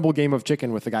unwinnable game of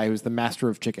chicken with the guy who's the master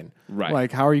of chicken. Right.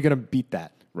 Like, how are you going to beat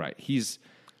that? Right. He's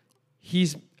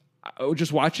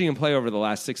just watching him play over the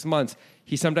last 6 months.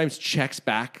 He sometimes checks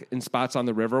back in spots on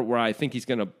the river where I think he's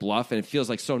going to bluff, and it feels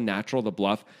like so natural to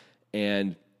bluff.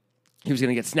 And he was going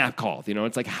to get snap called. You know,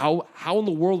 it's like how in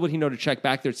the world would he know to check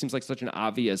back there? It seems like such an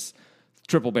obvious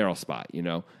triple barrel spot. You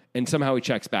know, and somehow he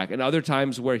checks back. And other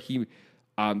times where he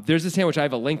there's this hand which I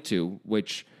have a link to,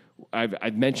 which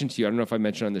I've mentioned to you. I don't know if I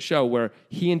mentioned on the show, where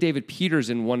he and David Peters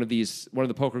in one of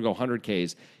the Poker Go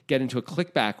 100Ks get into a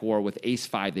clickback war with Ace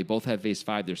 5. They both have Ace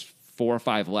 5. There's 4 or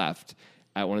 5 left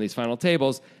at one of these final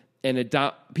tables. And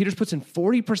Peters puts in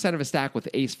 40% of a stack with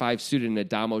Ace 5 suited, and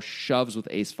Addamo shoves with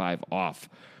Ace 5 off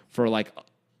for like,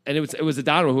 and it was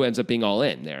Addamo who ends up being all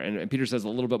in there. And Peters says a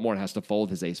little bit more and has to fold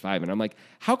his Ace 5. And I'm like,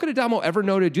 how could Addamo ever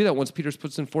know to do that once Peters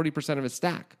puts in 40% of his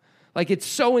stack? Like, it's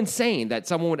so insane that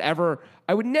someone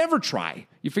I would never try.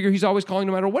 You figure he's always calling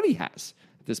no matter what he has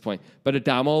at this point. But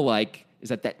Addamo, like, is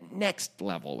at that next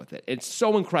level with it. It's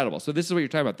so incredible. So this is what you're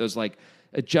talking about. Those, like,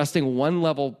 adjusting one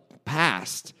level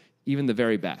past even the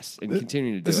very best and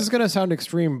continuing to do it. This is going to sound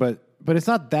extreme, but it's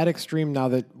not that extreme now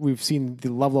that we've seen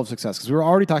the level of success. Because we were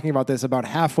already talking about this about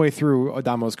halfway through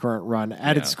Addamo's current run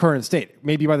at its current state.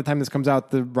 Maybe by the time this comes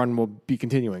out, the run will be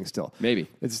continuing still. Maybe.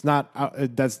 It's not,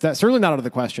 that's certainly not out of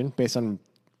the question based on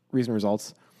recent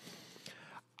results.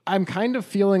 I'm kind of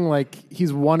feeling like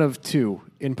he's one of two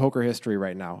in poker history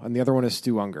right now, and the other one is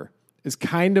Stu Unger. Is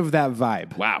kind of that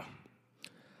vibe. Wow.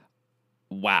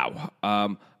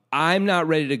 I'm not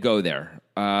ready to go there.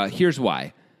 Here's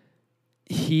why.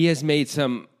 He has made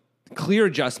some clear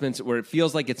adjustments where it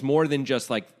feels like it's more than just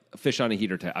like a fish on a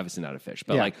heater. Obviously not a fish,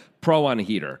 but like pro on a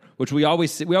heater, which we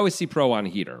always see pro on a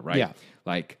heater, right? Yeah.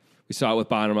 Like we saw it with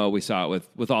Addamo, we saw it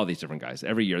with all these different guys.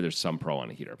 Every year there's some pro on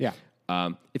a heater. Yeah.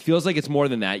 It feels like it's more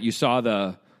than that. You saw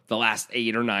the last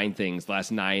 8 or 9 things, the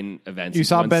last 9 events. You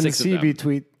saw Ben Seeby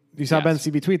tweet. You saw Ben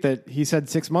Seeby tweet that he said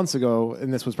 6 months ago,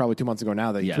 and this was probably 2 months ago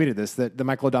now that he tweeted this, that the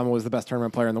Michael Addamo was the best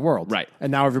tournament player in the world. Right. And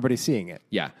now everybody's seeing it.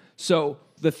 Yeah. So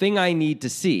the thing I need to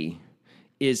see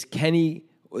is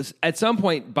at some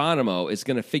point, Addamo is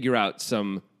going to figure out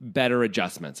some better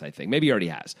adjustments, I think. Maybe he already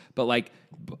has. But, like,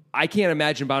 I can't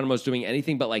imagine Addamos doing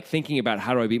anything but, like, thinking about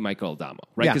how do I beat Michael Addamo,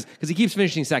 right? Because he keeps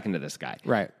finishing second to this guy.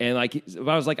 Right. And, like,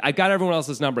 I was like, I've got everyone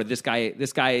else's number. This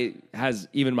guy has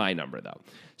even my number, though.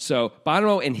 So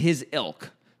Addamo and his ilk,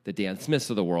 the Dan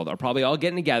Smiths of the world, are probably all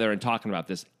getting together and talking about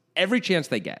this every chance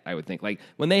they get, I would think. Like,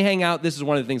 when they hang out, this is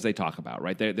one of the things they talk about,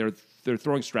 right? They're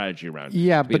throwing strategy around.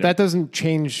 Yeah, but that doesn't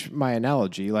change my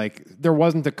analogy. Like, there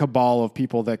wasn't a cabal of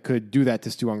people that could do that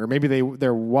to Stu Unger. Maybe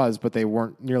there was, but they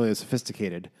weren't nearly as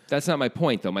sophisticated. That's not my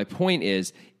point, though. My point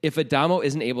is, if Addamo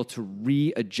isn't able to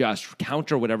readjust,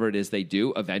 counter whatever it is they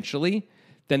do eventually,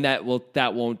 then that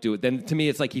won't do it. Then to me,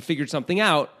 it's like he figured something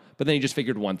out, but then he just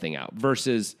figured one thing out.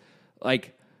 Versus,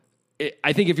 like,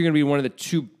 I think if you're going to be one of the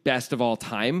 2 best of all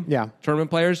time tournament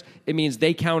players, it means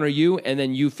they counter you, and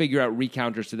then you figure out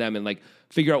recounters to them, and like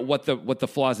figure out what the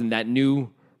flaws in that new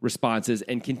response is,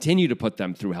 and continue to put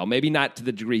them through hell. Maybe not to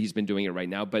the degree he's been doing it right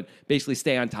now, but basically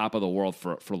stay on top of the world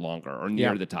for longer or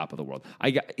near the top of the world.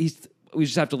 We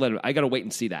just have to let him. I got to wait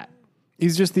and see that.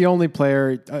 He's just the only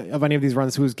player of any of these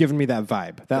runs who's given me that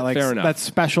vibe, that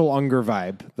special Unger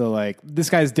vibe, the like this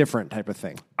guy's different type of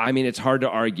thing. I mean, it's hard to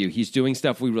argue. He's doing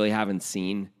stuff we really haven't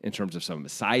seen in terms of some of the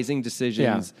sizing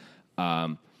decisions. Yeah.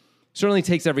 Certainly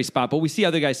takes every spot, but we see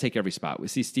other guys take every spot. We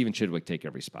see Steven Chidwick take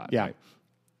every spot. Yeah, right?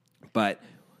 But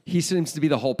he seems to be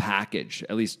the whole package,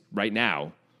 at least right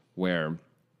now, where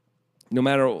no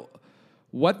matter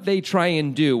what they try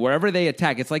and do, wherever they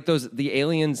attack, it's like the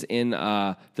aliens in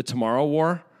the Tomorrow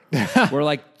War, where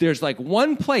like there's like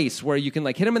one place where you can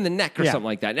like hit them in the neck or something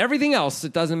like that, and everything else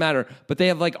it doesn't matter. But they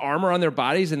have like armor on their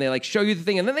bodies, and they like show you the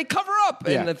thing, and then they cover up,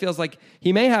 and it feels like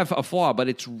he may have a flaw, but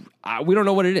it's we don't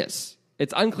know what it is.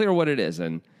 It's unclear what it is,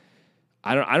 and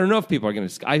I don't know if people are going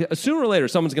to. Sooner or later,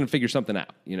 someone's going to figure something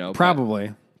out. You know,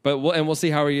 probably. But we'll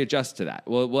see how he adjusts to that.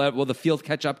 Will the field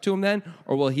catch up to him then,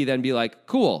 or will he then be like,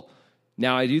 cool?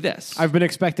 Now I do this. I've been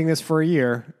expecting this for a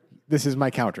year. This is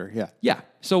my counter. Yeah. Yeah.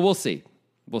 So we'll see.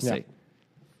 We'll see.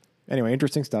 Anyway,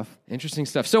 interesting stuff.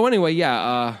 So anyway,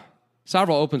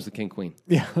 Soverel opens the King Queen.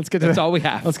 Yeah. That's all we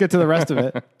have. Let's get to the rest of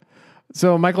it.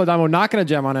 So Michael Addamo not going to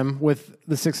jam on him with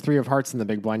the 6-3 of hearts in the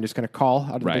big blind. Just going to call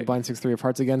out of the big blind 6-3 of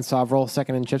hearts again. Soverel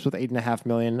second in chips with $8.5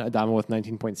 million. Addamo with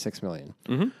 $19.6 million.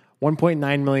 Mm-hmm.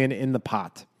 $1.9 million in the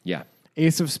pot. Yeah.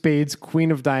 Ace of spades,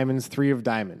 queen of diamonds, 3 of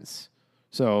diamonds.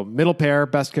 So middle pair,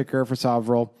 best kicker for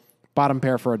Soverel. Bottom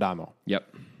pair for Addamo.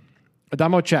 Yep.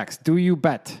 Addamo checks. Do you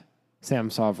bet, Sam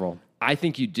Soverel? I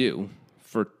think you do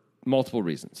for multiple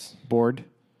reasons. Board.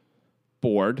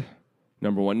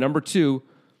 Number one. Number two,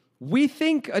 we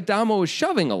think Addamo is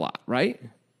shoving a lot, right?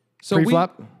 So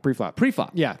Pre-flop.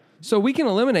 Pre-flop. Yeah. So we can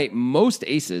eliminate most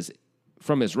aces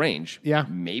from his range. Yeah.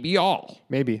 Maybe all.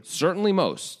 Maybe. Certainly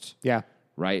most. Yeah.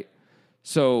 Right?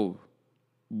 So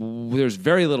there's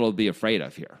very little to be afraid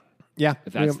of here. Yeah.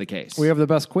 If that's the case. We have the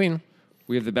best queen.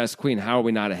 We have the best queen. How are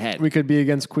we not ahead? We could be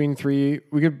against queen 3.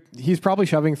 He's probably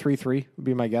shoving 3-3 would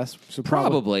be my guess. So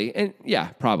probably. And yeah,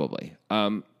 probably.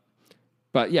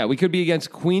 But yeah, we could be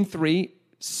against queen 3.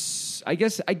 I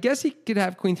guess he could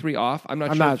have queen 3 off. I'm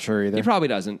not sure either. He probably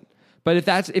doesn't. But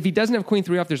if he doesn't have queen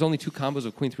 3 off, there's only 2 combos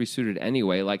of queen 3 suited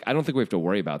anyway. Like, I don't think we have to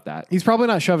worry about that. He's probably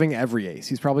not shoving every ace.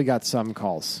 He's probably got some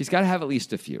calls. He's got to have at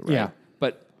least a few, right? Yeah.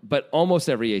 But almost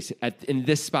every ace in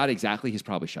this spot exactly, he's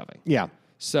probably shoving. Yeah.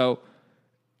 So,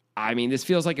 I mean, this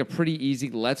feels like a pretty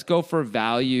easy. Let's go for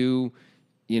value,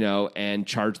 and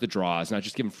charge the draws, not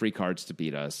just give him free cards to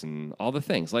beat us and all the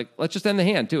things. Like, let's just end the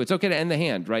hand too. It's okay to end the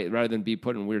hand, right? Rather than be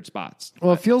put in weird spots.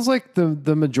 Well, it feels like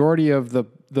the majority of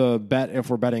the bet, if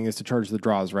we're betting, is to charge the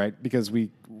draws, right? Because we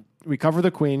cover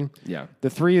the queen. Yeah. The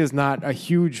 3 is not a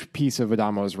huge piece of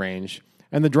Addamo's range.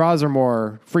 And the draws are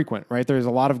more frequent, right? There's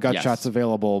a lot of gut shots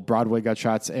available, Broadway gut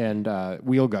shots and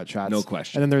wheel gut shots. No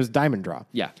question. And then there's diamond draw.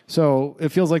 Yeah. So it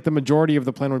feels like the majority of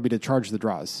the plan would be to charge the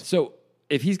draws. So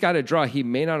if he's got a draw, he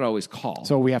may not always call.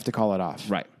 So we have to call it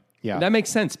off. Right. Yeah. And that makes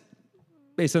sense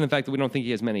based on the fact that we don't think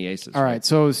he has many aces. All right.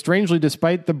 So strangely,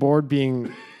 despite the board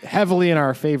being heavily in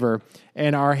our favor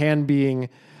and our hand being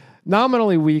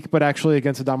nominally weak, but actually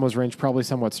against Addamo's range probably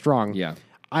somewhat strong. Yeah.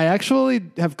 I actually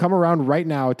have come around right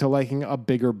now to liking a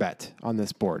bigger bet on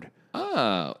this board.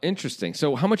 Oh, interesting.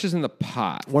 So how much is in the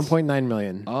pot? 1.9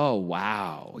 million. Oh,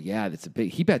 wow. Yeah, that's a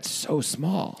big. He bets so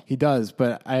small. He does,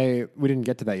 but we didn't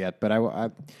get to that yet. But I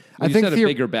you think said a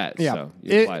bigger bet, yeah, so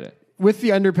you applied it. With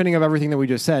the underpinning of everything that we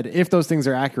just said, if those things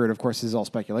are accurate, of course, this is all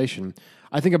speculation.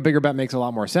 I think a bigger bet makes a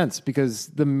lot more sense because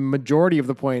the majority of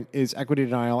the point is equity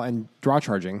denial and draw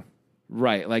charging.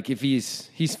 Right, like if he's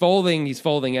folding, he's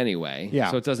folding anyway.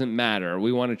 Yeah. So it doesn't matter.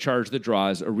 We want to charge the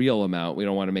draws a real amount. We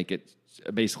don't want to make it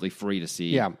basically free to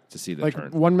see. Yeah. To see the like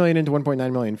turn. 1 million into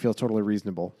 1.9 million feels totally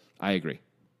reasonable. I agree.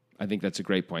 I think that's a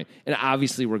great point. And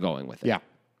obviously we're going with it. Yeah.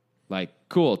 Like,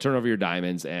 cool, turn over your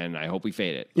diamonds, and I hope we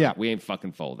fade it. Yeah. We ain't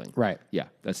fucking folding. Right. Yeah,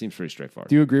 that seems pretty straightforward.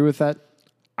 Do you agree with that?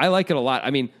 I like it a lot. I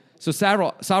mean, so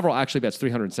Soverel actually bets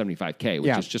 375K, which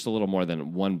Yeah. is just a little more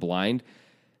than one blind.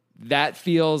 That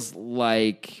feels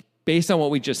like, based on what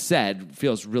we just said,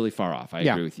 feels really far off. I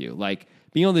agree with you. Like,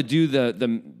 being able to do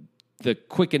the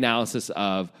quick analysis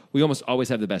of, we almost always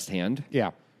have the best hand.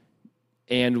 Yeah.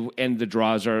 And the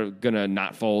draws are gonna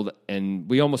not fold, and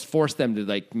we almost force them to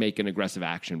like make an aggressive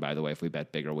action. By the way, if we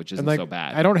bet bigger, which isn't so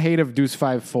bad. I don't hate if Deuce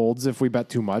 5 folds if we bet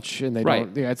too much, and they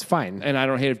don't. Yeah, it's fine. And I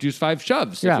don't hate if Deuce 5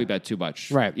 shoves if we bet too much.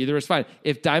 Right. Either is fine.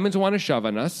 If diamonds want to shove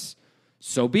on us,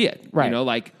 so be it. Right.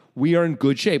 Like, we are in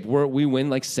good shape. We win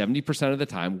like 70% of the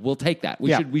time. We'll take that.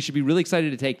 We should be really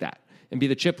excited to take that and be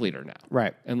the chip leader now.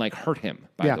 Right. And like hurt him,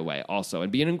 by the way, also,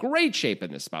 and being in great shape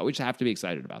in this spot. We just have to be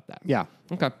excited about that. Yeah.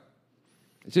 Okay.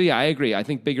 So yeah, I agree. I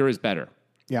think bigger is better.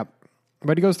 Yep.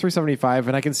 But he goes 375,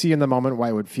 and I can see in the moment why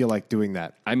it would feel like doing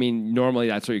that. I mean, normally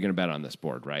that's what you're going to bet on this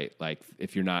board, right? Like,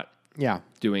 if you're not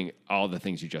doing all the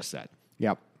things you just said.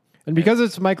 Yep. And because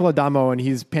it's Michael Addamo and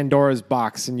he's Pandora's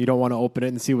box and you don't want to open it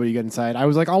and see what you get inside, I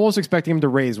was like almost expecting him to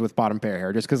raise with bottom pair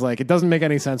here just because like it doesn't make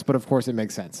any sense, but of course it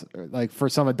makes sense, like for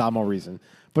some Addamo reason.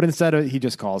 But instead he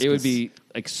just calls. It would be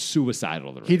like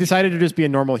suicidal. He decided to just be a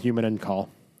normal human and call.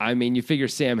 I mean, you figure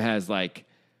Sam has like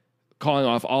calling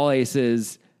off all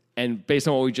aces, and based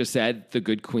on what we just said, the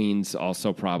good queens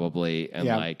also probably, and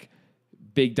like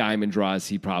big diamond draws,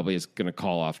 he probably is going to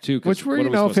call off too. Which were,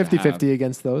 50-50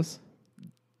 against those.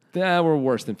 Yeah, we're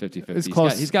worse than 50-50. It's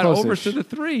close. He's got overs to the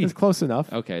 3. It's close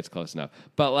enough. Okay, it's close enough.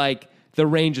 But like the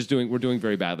range is we're doing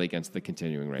very badly against the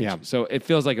continuing range. Yeah. So it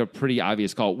feels like a pretty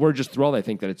obvious call. We're just thrilled, I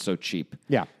think, that it's so cheap.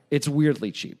 Yeah. It's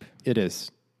weirdly cheap. It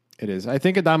is. I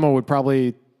think Addamo would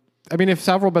probably, I mean, if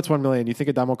Soverel bets 1 million, you think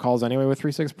Addamo calls anyway with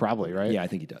 3-6? Probably, right? Yeah, I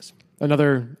think he does.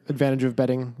 Another advantage of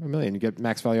betting 1 million. You get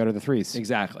max value out of the 3s.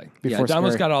 Exactly. Before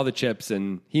Addamo's got all the chips,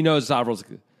 and he knows Soverel's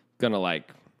going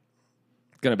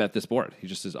to bet this board. He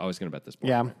just is always going to bet this board.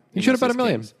 Yeah. He should have bet 1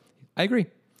 million. I agree.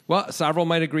 Well, Soverel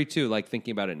might agree too, like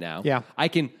thinking about it now. Yeah. I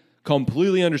can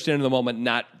completely understand in the moment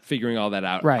not figuring all that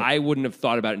out. Right. I wouldn't have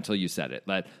thought about it until you said it.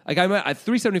 Like I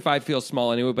 375 feels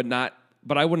small anyway,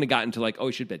 but I wouldn't have gotten to like, oh,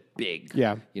 you should bet big.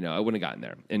 Yeah. I wouldn't have gotten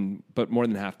there. But more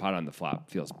than half pot on the flop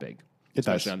feels big. It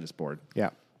especially does. on this board. Yeah.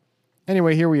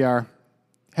 Anyway, here we are.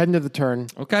 Heading to the turn.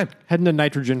 Okay. Heading to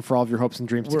nitrogen for all of your hopes and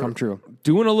dreams to come true.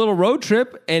 Doing a little road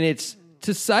trip, and it's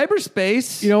to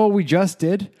cyberspace. You know what we just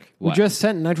did? What? We just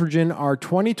sent nitrogen our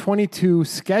 2022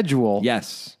 schedule.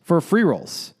 Yes. For free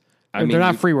rolls. I mean, they're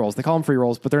not free rolls. They call them free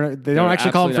rolls, but they don't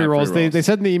actually call them free rolls. They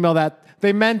said in the email that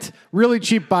they meant really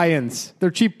cheap buy-ins.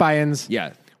 They're cheap buy-ins.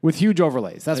 Yeah. With huge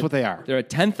overlays. That's what they are. They're a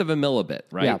tenth of a millibit,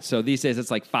 right? Yeah. So these days it's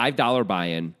like $5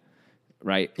 buy-in,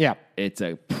 right? Yeah. It's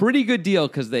a pretty good deal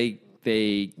because they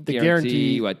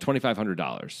guarantee what,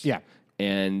 $2,500. Yeah.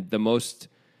 And the most,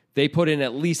 they put in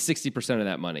at least 60% of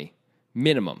that money,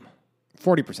 minimum.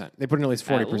 40%. They put in at least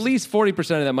 40%. At least 40%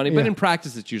 of that money, but Yeah. in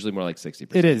practice, it's usually more like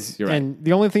 60%. It is. You're right. And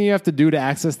the only thing you have to do to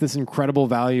access this incredible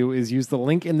value is use the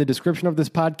link in the description of this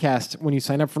podcast when you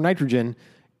sign up for Nitrogen.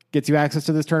 Gets you access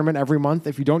to this tournament every month.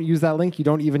 If you don't use that link, you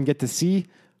don't even get to see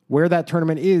where that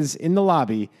tournament is in the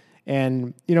lobby.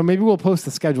 And, maybe we'll post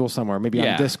the schedule somewhere, maybe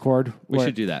on Discord. We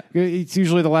should do that. It's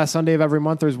usually the last Sunday of every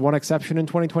month. There's one exception in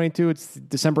 2022. It's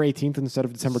December 18th instead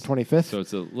of December 25th. So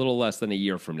it's a little less than a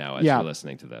year from now as you're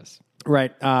listening to this.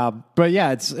 Right. But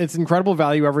yeah, it's incredible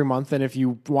value every month. And if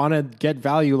you want to get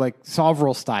value like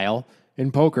Soverel style in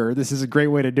poker, this is a great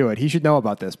way to do it. He should know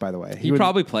about this, by the way. He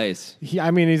probably plays. He's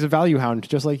a value hound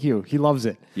just like you. He loves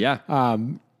it. Yeah.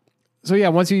 So yeah,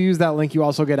 once you use that link, you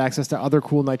also get access to other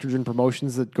cool Nitrogen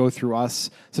promotions that go through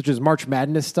us, such as March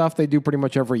Madness stuff they do pretty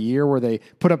much every year, where they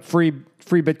put up free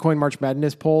Bitcoin March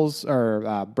Madness polls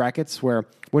or brackets where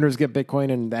winners get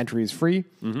Bitcoin and the entry is free.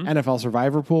 Mm-hmm. NFL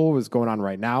Survivor Pool is going on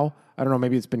right now. I don't know,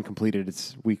 maybe it's been completed.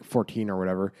 It's week 14 or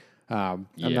whatever. I'm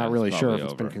not really sure if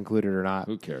it's been concluded or not.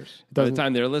 Who cares? By the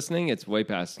time they're listening, it's way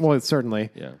past. Well, it's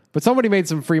certainly. Yeah. But somebody made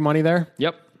some free money there.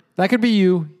 Yep. That could be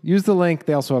you. Use the link.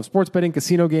 They also have sports betting,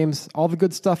 casino games, all the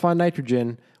good stuff on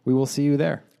Nitrogen. We will see you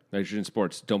there. Nitrogen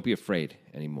Sports. Don't be afraid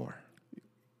anymore.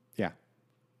 Yeah.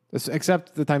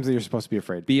 Except the times that you're supposed to be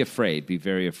afraid. Be afraid. Be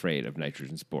very afraid of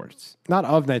Nitrogen Sports. Not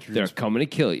of Nitrogen They're Sports. coming to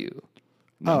kill you.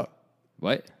 Oh.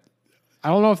 What? I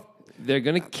don't know if... They're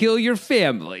going to kill your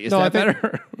family. Is that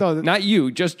better? No. Not you,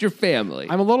 just your family.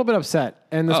 I'm a little bit upset.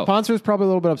 And the sponsor is probably a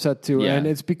little bit upset too. Yeah. And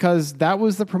it's because that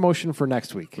was the promotion for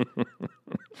next week.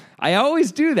 I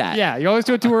always do that. Yeah, you always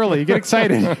do it too early. You get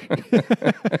excited.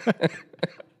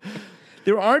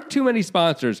 There aren't too many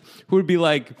sponsors who would be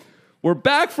like, we're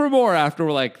back for more after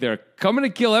we're like, they're coming to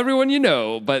kill everyone you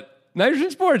know, but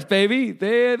Nitrogen Sports, baby,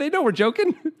 they know we're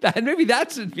joking. Maybe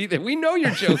that's it. We know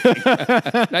you're joking.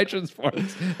 Nitrogen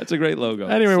Sports. That's a great logo.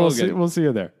 Anyway, we'll see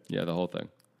you there. Yeah, the whole thing.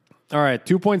 All right,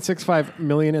 $2.65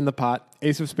 million in the pot.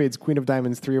 Ace of spades, queen of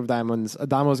diamonds, three of diamonds.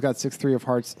 Addamo's got 6-3 of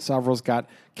hearts. Soverel's got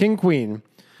king, queen.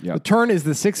 Yep. The turn is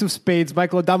the 6 of spades.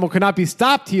 Michael Addamo cannot be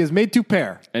stopped. He has made two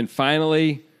pair. And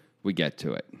finally, we get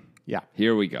to it. Yeah.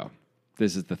 Here we go.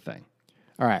 This is the thing.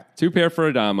 All right. Two pair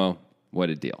for Addamo. What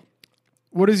a deal.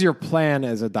 What is your plan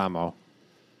as Addamo?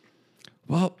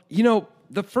 Well,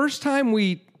 the first time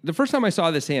I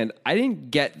saw this hand, I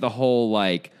didn't get the whole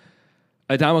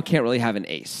Addamo can't really have an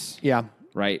ace. Yeah.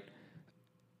 Right?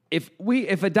 If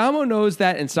Addamo knows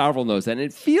that and Soverel knows that, and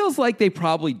it feels like they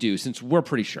probably do, since we're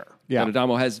pretty sure that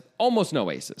Addamo has almost no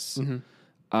aces.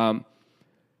 Mm-hmm.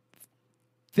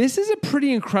 This is a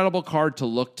pretty incredible card to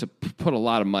look to put a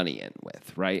lot of money in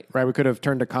with, right? Right. We could have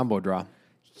turned a combo draw.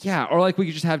 Yeah, or we could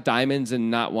just have diamonds and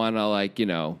not want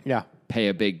to pay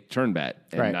a big turn bet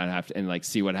and not have to and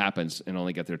see what happens and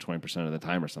only get there 20% of the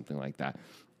time or something like that.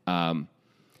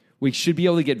 We should be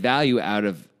able to get value out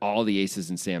of all the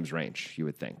aces in Sam's range, you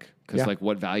would think. Because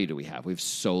what value do we have? We have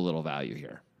so little value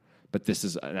here. But this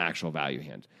is an actual value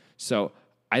hand. So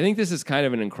I think this is kind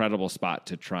of an incredible spot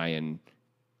to try and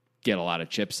get a lot of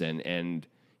chips in. And,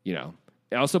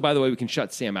 also, by the way, we can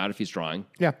shut Sam out if he's drawing.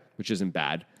 Yeah. Which isn't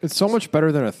bad. It's so much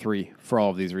better than a 3 for all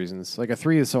of these reasons. A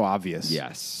 3 is so obvious.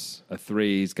 Yes. A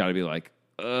 3's got to be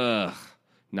ugh,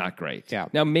 not great. Yeah.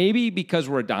 Now, maybe because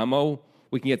we're Addamo,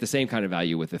 we can get the same kind of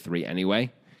value with the 3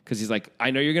 anyway. Because he's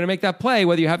I know you're going to make that play,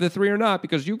 whether you have the 3 or not,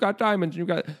 because you've got diamonds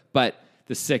and but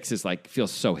the 6 is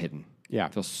feels so hidden. Yeah.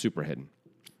 Feels super hidden.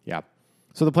 Yeah.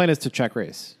 So the plan is to check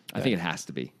raise. I think it has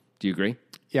to be. Do you agree?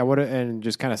 Yeah. And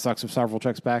just kind of sucks if Soverel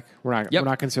checks back. We're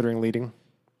not considering leading.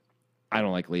 I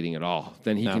don't like leading at all.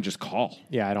 Then he can just call.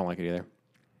 Yeah, I don't like it either.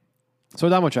 So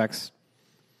Addamo checks.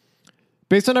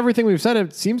 Based on everything we've said,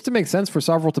 it seems to make sense for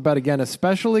Soverel to bet again,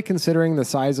 especially considering the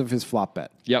size of his flop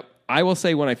bet. Yep. I will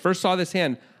say when I first saw this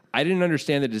hand, I didn't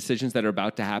understand the decisions that are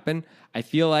about to happen. I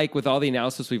feel like with all the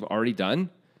analysis we've already done,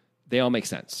 they all make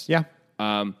sense. Yeah.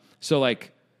 So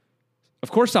of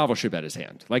course Soverel should bet his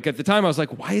hand. At the time I was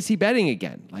why is he betting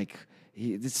again?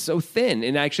 It's so thin.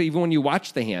 And actually, even when you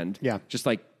watch the hand, just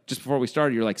before we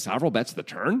started, you're Soverel bets the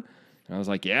turn? And I was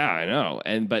yeah, I know.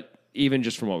 But even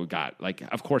just from what we got, like,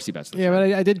 of course he bets the Yeah, turn.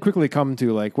 but I did quickly come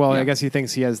to like, well, Yeah. I guess he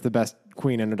thinks he has the best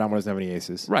queen and Addamo doesn't have any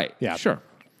aces. Right. Yeah. Sure.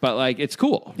 But like, it's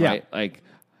cool. Yeah. Right. Like,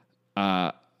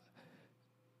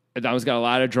 Adam's got a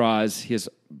lot of draws. He has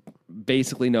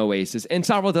basically no aces. And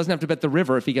Soverel doesn't have to bet the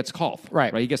river if he gets called.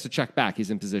 Right. He gets to check back. He's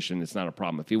in position. It's not a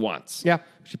problem if he wants. Yeah.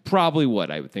 He probably would,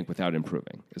 I would think, without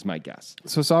improving, is my guess.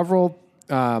 So Soverel,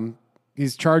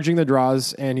 he's charging the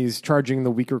draws and he's charging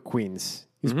the weaker queens.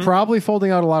 He's probably folding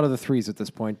out a lot of the threes at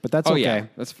this point, but that's okay. Yeah.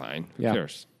 That's fine. Who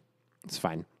cares? It's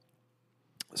fine.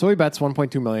 So he bets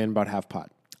 1.2 million, about half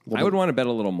pot. I would want to bet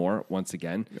a little more once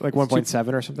again. Like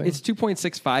 1.7 or something? It's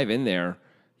 2.65 in there.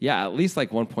 Yeah, at least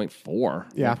like 1.4,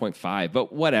 Yeah. 1.5.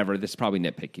 But whatever. This is probably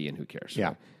nitpicky, and who cares? Yeah.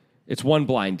 Right? It's one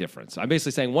blind difference. I'm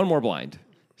basically saying one more blind.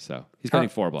 So he's betting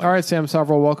 4 blinds. All right, Sam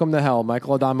Soverel, welcome to hell.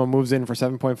 Michael Addamo moves in for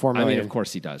 7.4 million. I mean, of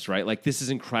course he does, right? Like, this is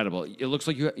incredible. It looks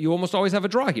like you almost always have a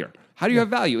draw here. How do you have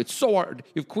value? It's so hard.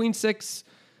 You have queen 6,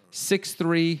 6,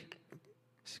 3,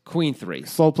 queen 3.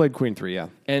 Slow played queen 3, yeah.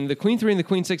 And the queen 3 and the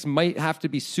queen 6 might have to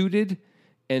be suited.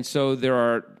 And so there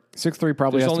are 6-3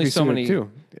 probably There's has only to be so suited many-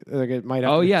 too. Like it might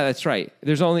have Oh to- yeah, that's right.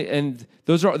 There's only and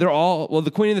they're all well.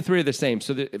 The queen and the 3 are the same.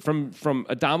 So from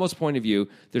Addamo's point of view,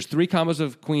 there's 3 combos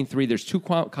of queen 3. There's 2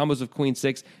 combos of queen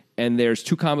 6, and there's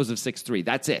 2 combos of 6-3.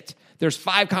 That's it. There's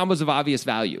 5 combos of obvious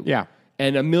value. Yeah.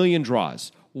 and a million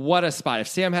draws. What a spot! If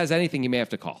Sam has anything, he may have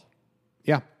to call.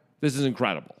 Yeah. This is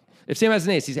incredible. If Sam has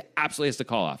an ace, he absolutely has to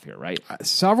call off here, right?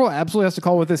 Soverel absolutely has to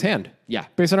call with his hand. Yeah.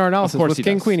 Based on our analysis, Of course with he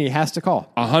king does. queen, he has to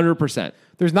call. 100%.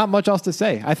 There's not much else to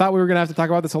say. I thought we were going to have to talk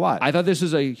about this a lot. I thought this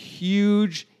was a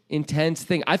huge, intense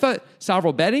thing. I thought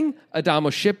Soverel betting,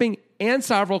 Addamo shipping, and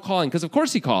Soverel calling, because of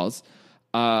course he calls,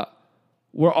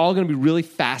 were all going to be really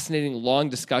fascinating, long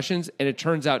discussions, and it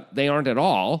turns out they aren't at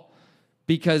all,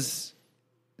 because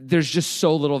there's just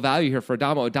so little value here for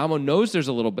Addamo. Addamo knows there's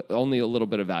only a little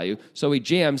bit of value, so he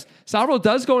jams. Soverel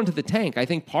does go into the tank. I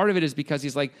think part of it is because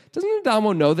he's like, doesn't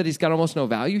Addamo know that he's got almost no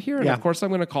value here? And Yeah. of course I'm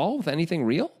going to call with anything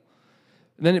real.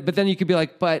 But then you could be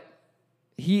like, but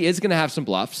he is going to have some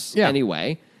bluffs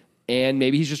anyway, and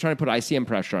maybe he's just trying to put ICM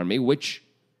pressure on me, which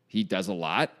he does a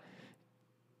lot.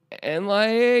 And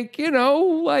like,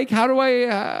 how do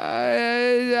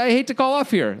I hate to call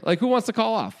off here. Like, who wants to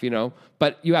call off,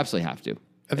 But you absolutely have to.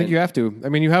 I think you have to. I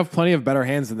mean, you have plenty of better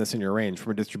hands than this in your range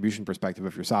from a distribution perspective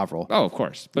if you're Soverel. Oh, of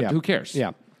course. But Yeah. who cares?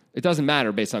 Yeah. It doesn't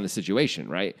matter based on the situation,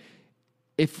 right?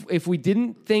 If we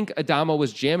didn't think Addamo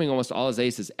was jamming almost all his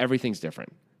aces, everything's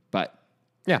different. But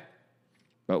Yeah.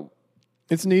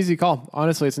 It's an easy call.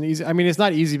 Honestly, it's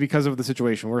not easy because of the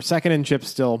situation. We're second in chips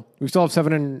still. We still have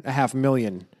 7.5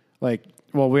 million. We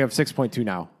have 6.2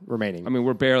 now remaining. I mean,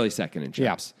 we're barely second in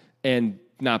chips. And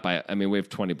not by, we have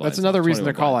 20 blinds. That's another reason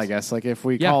to 21 call, blinds. I guess. Like if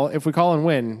we call and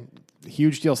win,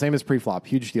 huge deal. Same as pre-flop,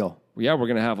 huge deal. Yeah, we're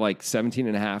going to have like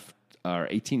 17.5 or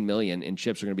 18 million in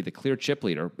chips. We're going to be the clear chip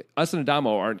leader. Us and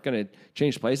Addamo aren't going to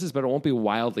change places, but it won't be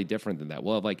wildly different than that.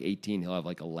 We'll have like 18. He'll have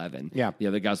like 11. Yeah. The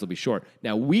other guys will be short.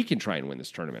 Now we can try and win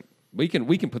this tournament. We can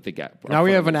put the gap. Now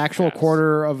we have an actual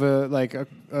quarter of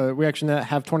we actually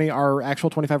have our actual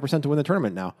 25% to win the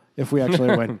tournament now if we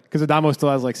actually win, because Addamo still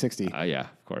has like 60. Yeah,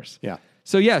 of course. Yeah.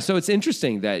 So it's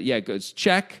interesting that it goes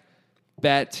check,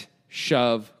 bet,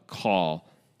 shove, call,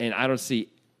 and I don't see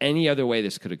any other way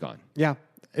this could have gone. Yeah.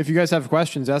 If you guys have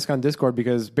questions, ask on Discord,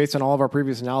 because based on all of our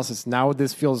previous analysis, now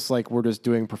this feels like we're just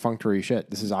doing perfunctory shit.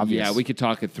 This is obvious. Yeah, we could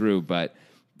talk it through, but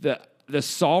the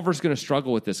solver's going to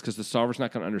struggle with this because the solver's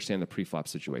not going to understand the pre-flop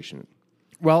situation.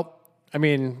 Well, I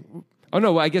mean, Oh,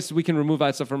 no, I guess we can remove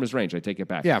that stuff from his range. I take it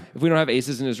back. Yeah. If we don't have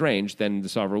aces in his range, then the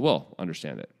solver will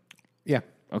understand it. yeah.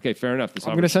 Okay, fair enough.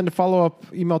 I'm going to send a follow-up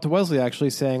email to Wesley actually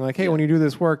saying like, hey, when you do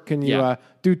this work, can you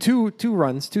do two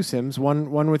runs, 2 sims,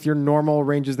 one with your normal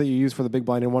ranges that you use for the big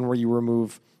blind and one where you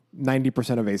remove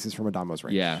 90% of aces from Addamo's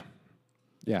range? Yeah,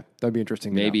 Yeah, that'd be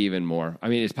interesting. maybe even more. I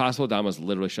mean, it's possible Addamo's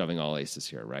literally shoving all aces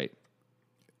here, right?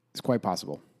 It's quite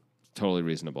possible. Totally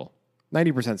reasonable.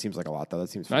 90% seems like a lot, though. That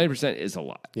seems fine. 90% is a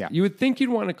lot. Yeah. You would think you'd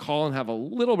want to call and have a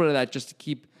little bit of that just to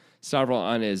keep Soverel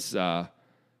on his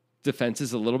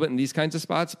defenses a little bit in these kinds of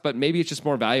spots, but maybe it's just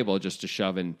more valuable just to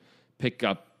shove and pick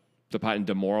up the pot and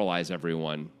demoralize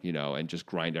everyone, and just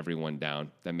grind everyone down.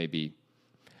 That may be...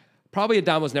 Probably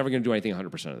Addamo's never going to do anything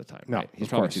 100% of the time. No, right? He's of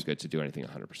probably course. too good to do anything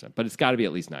 100%, but it's got to be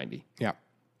at least 90. Yeah.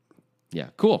 Yeah,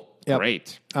 cool. Yep.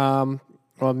 Great. Well,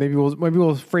 maybe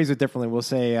we'll phrase it differently. We'll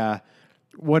say,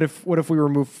 what if we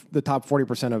remove the top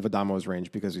 40% of Addamo's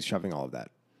range because he's shoving all of that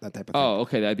type of thing? Oh,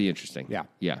 okay, that'd be interesting. Yeah.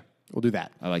 Yeah, We'll do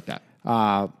that. I like that.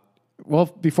 Well,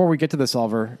 before we get to the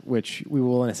solver, which we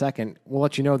will in a second, we'll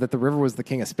let you know that the river was the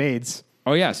king of spades.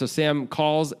 Oh, yeah, so Sam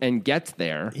calls and gets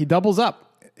there. He doubles up.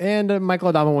 And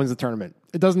Michael Addamo wins the tournament.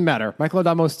 It doesn't matter. Michael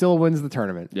Addamo still wins the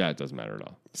tournament. Yeah, it doesn't matter at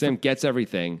all. Sam gets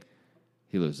everything.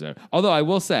 He loses there. Although I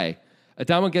will say,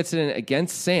 Addamo gets it in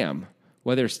against Sam,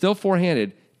 where they're still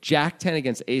four-handed, Jack 10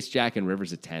 against Ace Jack and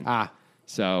Rivers at 10.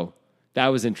 So that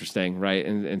was interesting, right?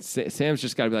 And Sam's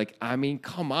just got to be like, I mean,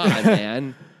 come on,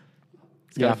 man.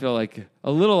 It's got to feel like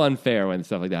a little unfair when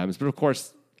stuff like that happens. But of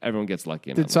course, everyone gets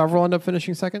lucky. Did Soverel end up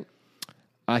finishing second?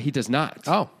 He does not.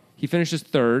 Oh. He finishes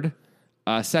third.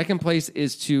 Second place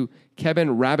is to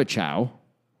Kevin Rabichow.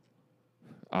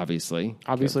 Obviously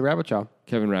Rabichow.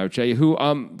 Kevin Rabichow, who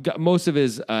got most of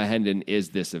his Hendon is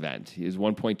this event. He is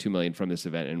 $1.2 million from this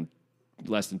event and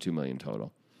less than $2 million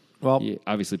total. Well, he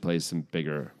obviously plays some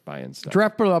bigger buy-in stuff. To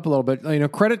wrap it up a little bit,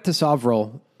 credit to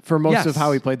Soverel for most of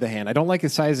how he played the hand. I don't like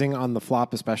his sizing on the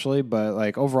flop especially, but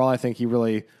like overall, I think he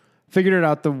really figured it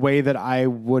out the way that I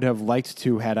would have liked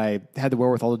to had I had the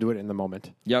wherewithal to do it in the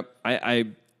moment. Yep, I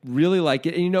really like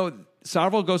it. And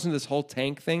Soverel goes into this whole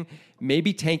tank thing.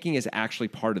 Maybe tanking is actually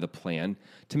part of the plan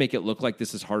to make it look like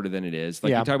this is harder than it is.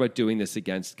 Like we talk about doing this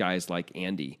against guys like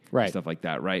Andy, and stuff like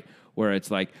that, right? Where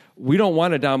it's like, we don't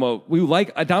want Addamo. We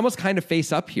like Adamo's kind of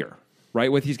face up here,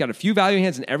 right? With he's got a few value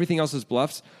hands and everything else is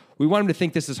bluffs. We want him to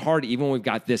think this is hard even when we've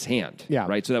got this hand,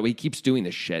 right? So that way he keeps doing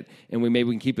this shit and maybe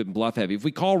we can keep it bluff heavy. If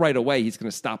we call right away, he's going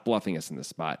to stop bluffing us in this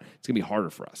spot. It's going to be harder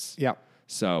for us. Yeah.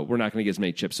 So we're not going to get as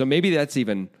many chips. So maybe that's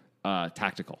even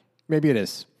tactical. Maybe it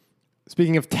is.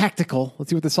 Speaking of tactical, let's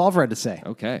see what the solver had to say.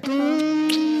 Okay.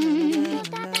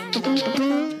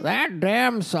 That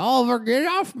damn solver, get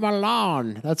off my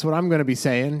lawn. That's what I'm going to be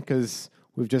saying because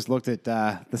we've just looked at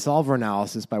the solver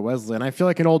analysis by Wesley, and I feel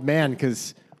like an old man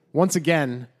because, once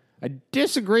again, I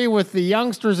disagree with the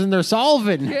youngsters and their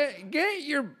solving. Get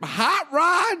your hot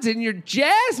rods and your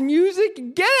jazz music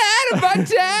and get out of my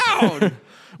town.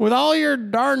 With all your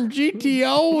darn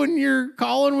GTO and you're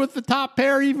calling with the top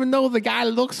pair even though the guy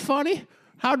looks funny?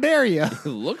 How dare you?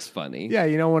 Looks funny?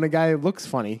 Yeah, when a guy looks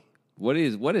funny. What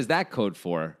is that code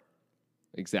for?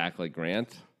 Exactly,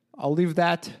 Grant. I'll leave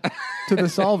that to the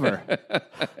solver.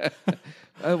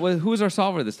 Who's our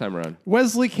solver this time around?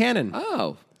 Wesley Cannon.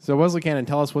 Oh. So Wesley Cannon,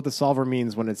 tell us what the solver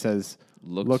means when it says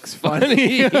looks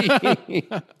funny.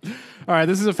 All right,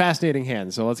 this is a fascinating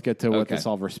hand, so let's get to what the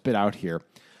solver spit out here.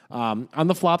 On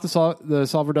the flop, the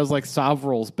solver does like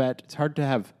Soverel's bet. It's hard to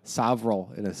have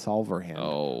Soverel in a solver hand.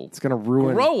 Oh. It's going to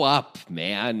ruin. Grow up,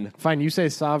 man. Fine, you say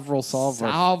Soverel solver.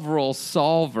 Soverel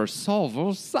solver.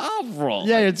 Soverel.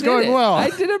 Yeah, it's going well. I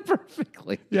did it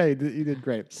perfectly. Yeah, you did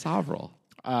great. Soverel.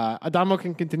 Addamo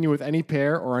can continue with any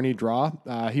pair or any draw.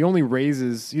 He only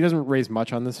raises. He doesn't raise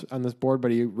much on this board,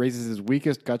 but he raises his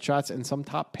weakest gut shots and some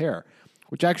top pair,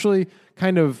 which actually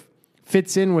kind of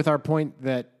fits in with our point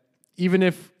that even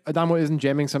if Addamo isn't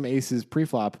jamming some aces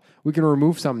pre-flop, we can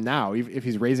remove some now if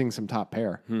he's raising some top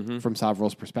pair from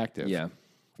Soverel's perspective. Yeah,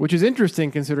 which is interesting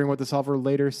considering what the solver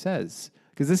later says,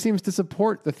 because this seems to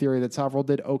support the theory that Soverel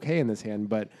did okay in this hand,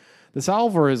 but the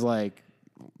solver is like,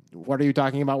 what are you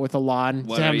talking about with the lawn,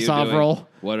 Sam Soverel?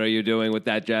 What are you doing with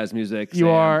that jazz music, Sam? You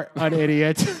are an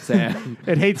idiot. Sam.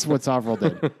 It hates what Soverel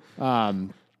did.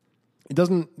 It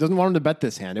doesn't want him to bet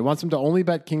this hand. It wants him to only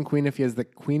bet king queen if he has the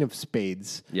queen of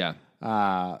spades. Yeah.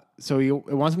 So it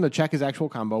wants him to check his actual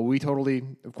combo. We totally,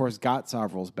 of course, got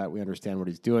Soverel's bet. We understand what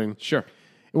he's doing. Sure.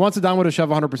 It wants Addamo to shove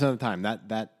 100% of the time.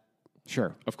 That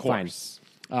sure. Of course.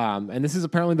 And this is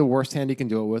apparently the worst hand he can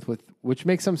do it with which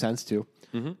makes some sense too.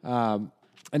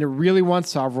 And it really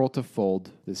wants Soverel to fold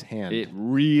this hand. It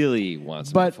really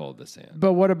wants him to fold this hand.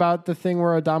 But what about the thing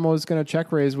where Addamo is going to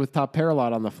check raise with top pair a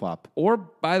lot on the flop? Or,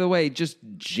 by the way, just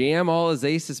jam all his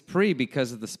aces pre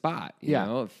because of the spot. You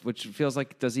know, which feels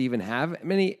like, does he even have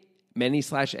many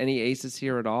any aces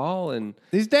here at all? And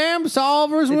these damn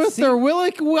solvers with their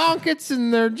Willy Wonkets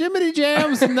and their Jiminy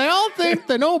Jams, and they all think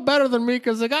they know better than me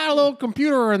because they got a little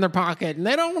computer in their pocket and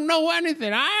they don't know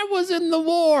anything. I was in the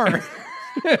war.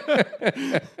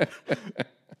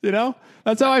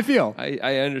 That's how I feel.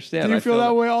 I understand. Do you feel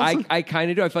that way also? I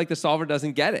kind of do. I feel like the solver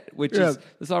doesn't get it, which is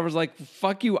the solver's like,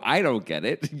 fuck you, I don't get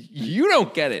it. You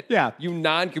don't get it. Yeah. You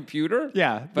non-computer.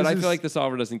 Yeah. But I feel like the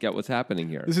solver doesn't get what's happening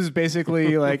here. This is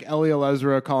basically like Elliot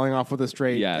Lesra calling off with a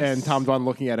straight and Tom Dwan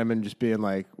looking at him and just being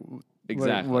like,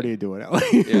 exactly. What are you doing,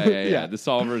 Ellie? Yeah. The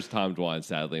solver is Tom Dwan,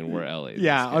 sadly, and we're Ellie.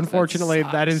 Yeah, unfortunately,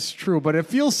 that is true, but it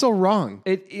feels so wrong.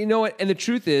 You know what? And the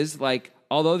truth is, like,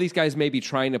 although these guys may be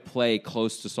trying to play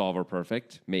close to solver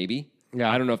perfect, maybe.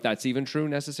 Yeah. I don't know if that's even true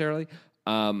necessarily.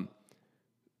 They're going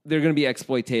to be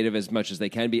exploitative as much as they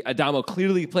can be. Addamo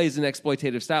clearly plays an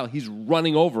exploitative style. He's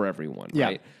running over everyone,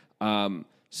 right?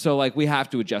 So, like, we have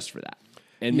to adjust for that.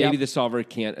 And maybe the solver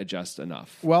can't adjust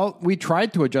enough. Well, we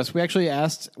tried to adjust. We actually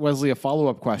asked Wesley a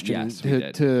follow-up question Yes, we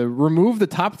did. to remove the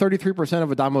top 33% of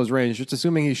Addamo's range, just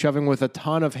assuming he's shoving with a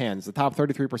ton of hands, the top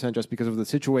 33% just because of the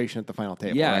situation at the final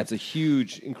table. Yeah, right? it's a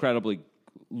huge, incredibly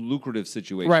lucrative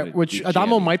situation. Right, which be Addamo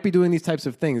jamming. might be doing these types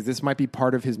of things. This might be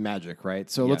part of his magic, right?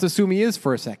 So Yeah. let's assume he is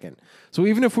for a second. So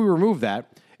even if we remove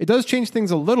that, it does change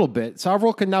things a little bit.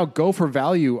 Soverel can now go for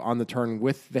value on the turn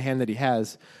with the hand that he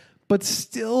has, but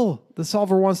still the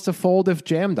solver wants to fold if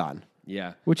jammed on.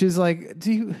 Yeah. Which is like,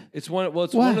 do you... It's one. Well,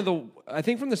 it's What? one of the. I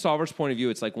think from the solver's point of view,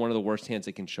 it's like one of the worst hands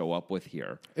it can show up with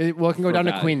here. It can go For down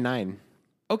to value. queen 9.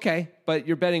 Okay, but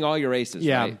you're betting all your aces,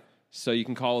 Yeah. right? So you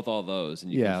can call with all those,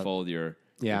 and you Yeah. can fold your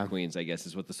Yeah. queens. I guess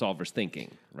is what the solver's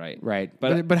thinking, right? Right.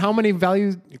 But But how many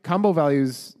value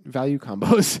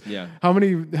combos? Yeah. How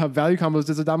many value combos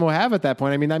does Addamo have at that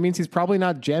point? I mean, that means he's probably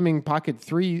not jamming pocket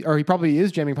 3, or he probably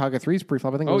is jamming pocket 3s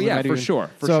pre-flop. I think. Oh, it was yeah, might for even- sure,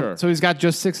 for so, sure. So he's got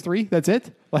just 6-3. That's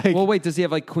it. Like, well, wait. Does he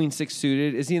have like queen 6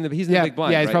 suited? Is he in the? He's in Yeah, the big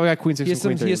blind. yeah, he's right? probably got queen 6 He has and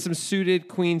queen some. He has 3. some suited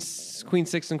queen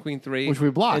 6 and queen 3, Which we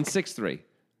block. and 6-3,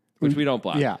 which we don't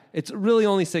block. Yeah. it's really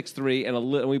only 6-3,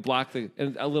 and we block and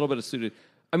a little bit of suited.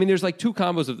 I mean, there's like 2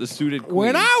 combos of the suited queen.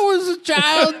 when I was a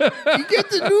child, you get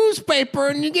the newspaper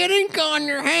and you get ink on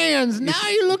your hands. Now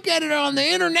you look at it on the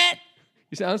internet.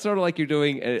 You sound sort of like you're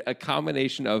doing a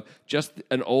combination of just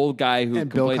an old guy who And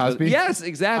Bill complains about- Cosby? Yes,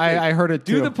 exactly. I heard it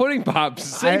Do too. the pudding pops.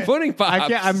 Say pudding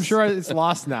pops. I'm sure it's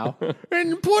lost now.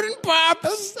 And pudding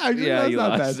pops. Yeah, you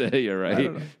not lost bad. it. You're right.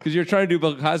 Because you're trying to do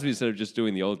Bill Cosby instead of just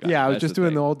doing the old guy. Yeah, I was That's just the doing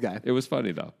thing. the old guy. It was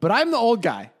funny though. But I'm the old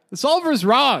guy. The solver's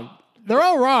wrong. They're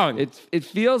all wrong. It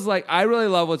feels like I really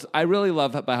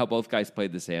love about how both guys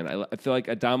played this hand. I feel like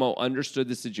Addamo understood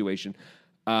the situation,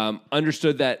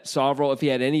 understood that Soverel, if he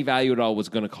had any value at all, was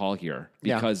going to call here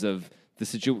Yeah. because of the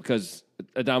situation. Because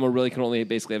Addamo really can only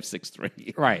basically have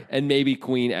 6-3, Right. and maybe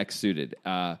Queen X suited,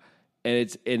 and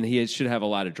he should have a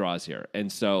lot of draws here.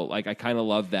 And so, like, I kind of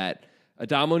love that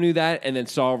Addamo knew that, and then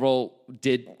Soverel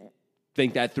did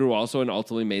think that through also, and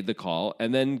ultimately made the call,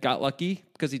 and then got lucky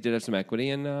because he did have some equity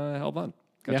and held on,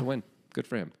 got to win. Good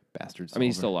for him. Bastard. I mean,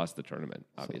 he still lost the tournament,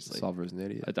 obviously. Solver's an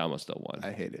idiot. Addamo still won.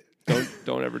 I hate it.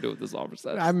 Don't ever do what the solver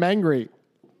says. I'm angry.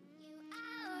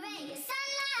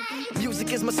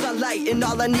 Music is my sunlight, and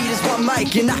all I need is one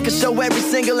mic. And I can show every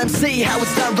single MC how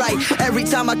it's done right. Every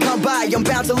time I come by, I'm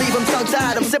bound to leave them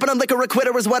tongue-tied. I'm sipping on liquor, a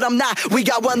quitter is what I'm not. We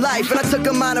got one life, and I took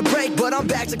a minor break, but I'm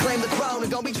back to claim the throne.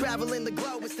 And gonna be traveling the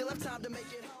globe, and still have time to make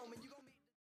it.